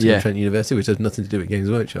see Nottingham yeah. Trent University, which has nothing to do with Games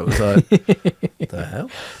Workshop. I was like, the hell?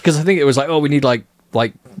 Because I think it was like, oh, we need like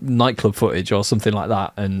nightclub footage or something like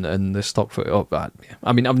that, and the stock footage. Oh,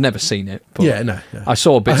 I mean, I've never seen it. But Yeah, no. I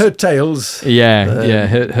saw I bits. heard tales. Yeah,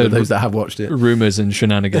 heard those that have watched it. rumors and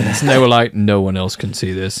shenanigans. And they were like, no one else can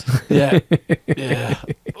see this. Yeah, yeah.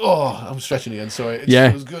 Oh, I'm stretching again. Sorry. It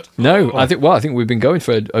Yeah. was good. No, I think we've been going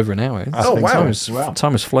for over an hour. Oh, wow.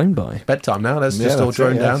 Time has flown by. Bedtime now. Let's Yeah, just all that's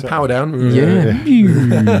drone it, yeah, down, that's it. power down.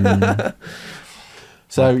 Yeah.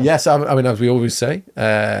 So yes, I mean, as we always say,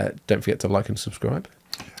 don't forget to like and subscribe.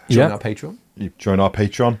 Join our Patreon. You join our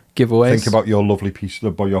Patreon. Giveaways. Think about your lovely piece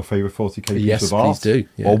about your favourite 40k piece Yes, of art. please do.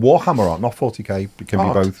 Yeah. Or Warhammer art, not 40k. It can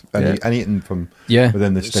Art. be both. Yeah. Anything from Yeah.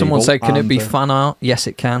 within the stable. Someone said, can it and, be fan art? Yes,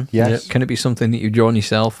 it can. Yes. Can it be something that you've drawn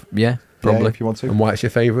yourself? Yeah, probably. Yeah, if you want to. And why it's your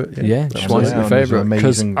favourite. Yeah, just why it's your And there's an favourite.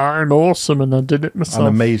 Because amazing- I'm awesome and I did it An myself.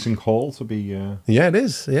 amazing haul to be. Yeah, it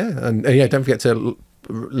is. Yeah, and yeah, don't forget to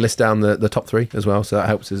list down the top 3 as well, so that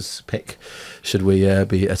helps us pick. Should we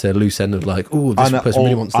be at a loose end of like, oh, this And person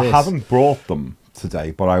really wants I this? haven't brought them today,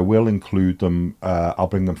 but I will include them. I'll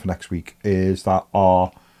bring them for next week. Is that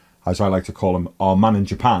our, as I like to call him, our man in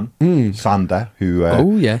Japan, Sander, who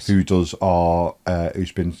Oh, yes. who does our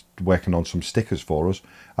who's been working on some stickers for us,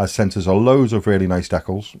 has sent us a loads of really nice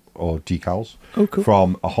decals or decals Oh, cool.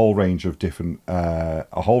 from a whole range of different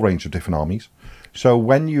armies. So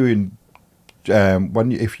when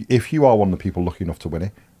if you are one of the people lucky enough to win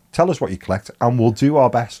it, tell us what you collect, and we'll do our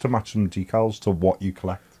best to match some decals to what you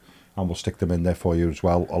collect, and we'll stick them in there for you as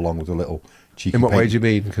well, along with a little cheeky. In what way paint. do you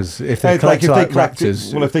mean? Because if they Like collect if like they collect,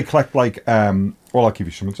 Raptors, well, if they collect like, well, I'll give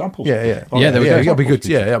you some examples. Yeah, yeah. Yeah, there we go. That'd be good.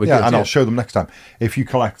 Yeah, that'd be good. and yeah. I'll show them next time. If you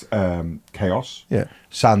collect Chaos, Yeah.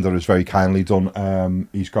 Sander has very kindly done.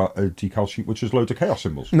 He's got a decal sheet which has loads of Chaos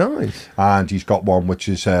symbols, Nice. and he's got one which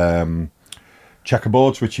is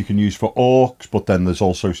checkerboards, which you can use for orcs, but then there's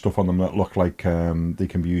also stuff on them that look like they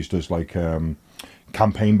can be used as like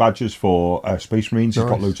campaign badges for Space Marines. He's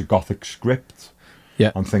got Nice. loads of Gothic script.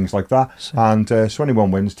 Yeah. And things like that. And so anyone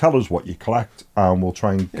wins, tell us what you collect, and we'll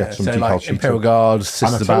try and get some so decal like sheets. Imperial up. Guards, And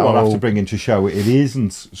Sisters I of tell you what, I'll have Battle. to bring into show. It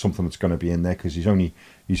isn't something that's going to be in there because he's only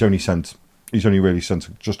really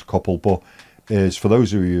sent just a couple. But is for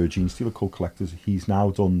those of you who are Gene Stealer Cult collectors, he's now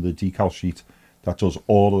done the decal sheet that does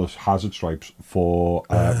all of the hazard stripes for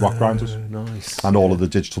rock grinders, Nice. and all of the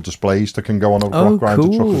digital displays that can go on a Oh, rock grinder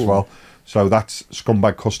truck as cool. well. So that's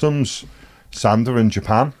Scumbag Customs, Sander in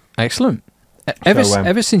Japan. Excellent.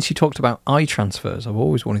 Ever since you talked about eye transfers, I've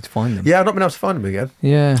always wanted to find them. Yeah, I've not been able to find them again.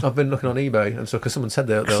 Yeah. I've been looking on eBay and stuff because someone said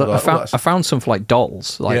they're 'Cause like, I found some for like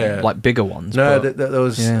dolls, like bigger ones. No, but- there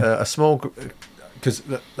was yeah. a small because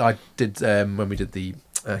I did when we did the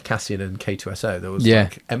Cassian and K2SO. There was Yeah.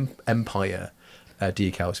 like Empire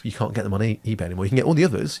decals. You can't get them on eBay anymore. You can get all the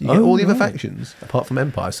others. You get all the other factions apart from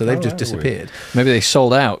Empire. So they've just disappeared. Maybe they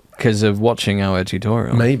sold out because of watching our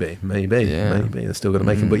tutorial. Maybe Yeah. they're still going to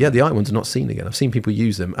make them. But yeah, the eye ones are not seen again. I've seen people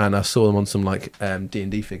use them, and I saw them on some like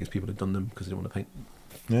D&D figures. People had done them because they didn't want to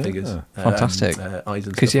paint figures. Fantastic. Eyes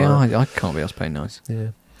and Because stuff like that. I can't be else paying nice. Yeah.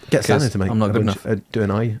 Get Santa to make. I'm not a good bunch- do an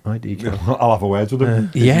eye decal. I'll have a word with him.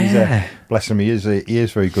 Yeah. Bless him, he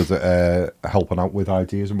is very good at helping out with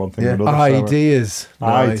ideas and one thing or another. Ideas.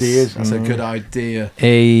 Nice. Ideas. That's a good idea.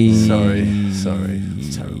 Hey. Sorry.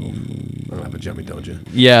 It's terrible. I'll have a jammy dodger.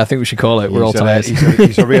 Yeah, I think we should call it. We're all tired.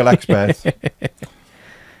 He's a real expert.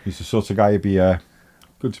 He's the sort of guy who'd be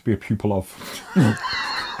good to be a pupil of.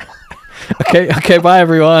 Okay, bye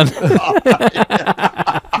everyone.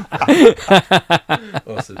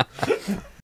 Awesome.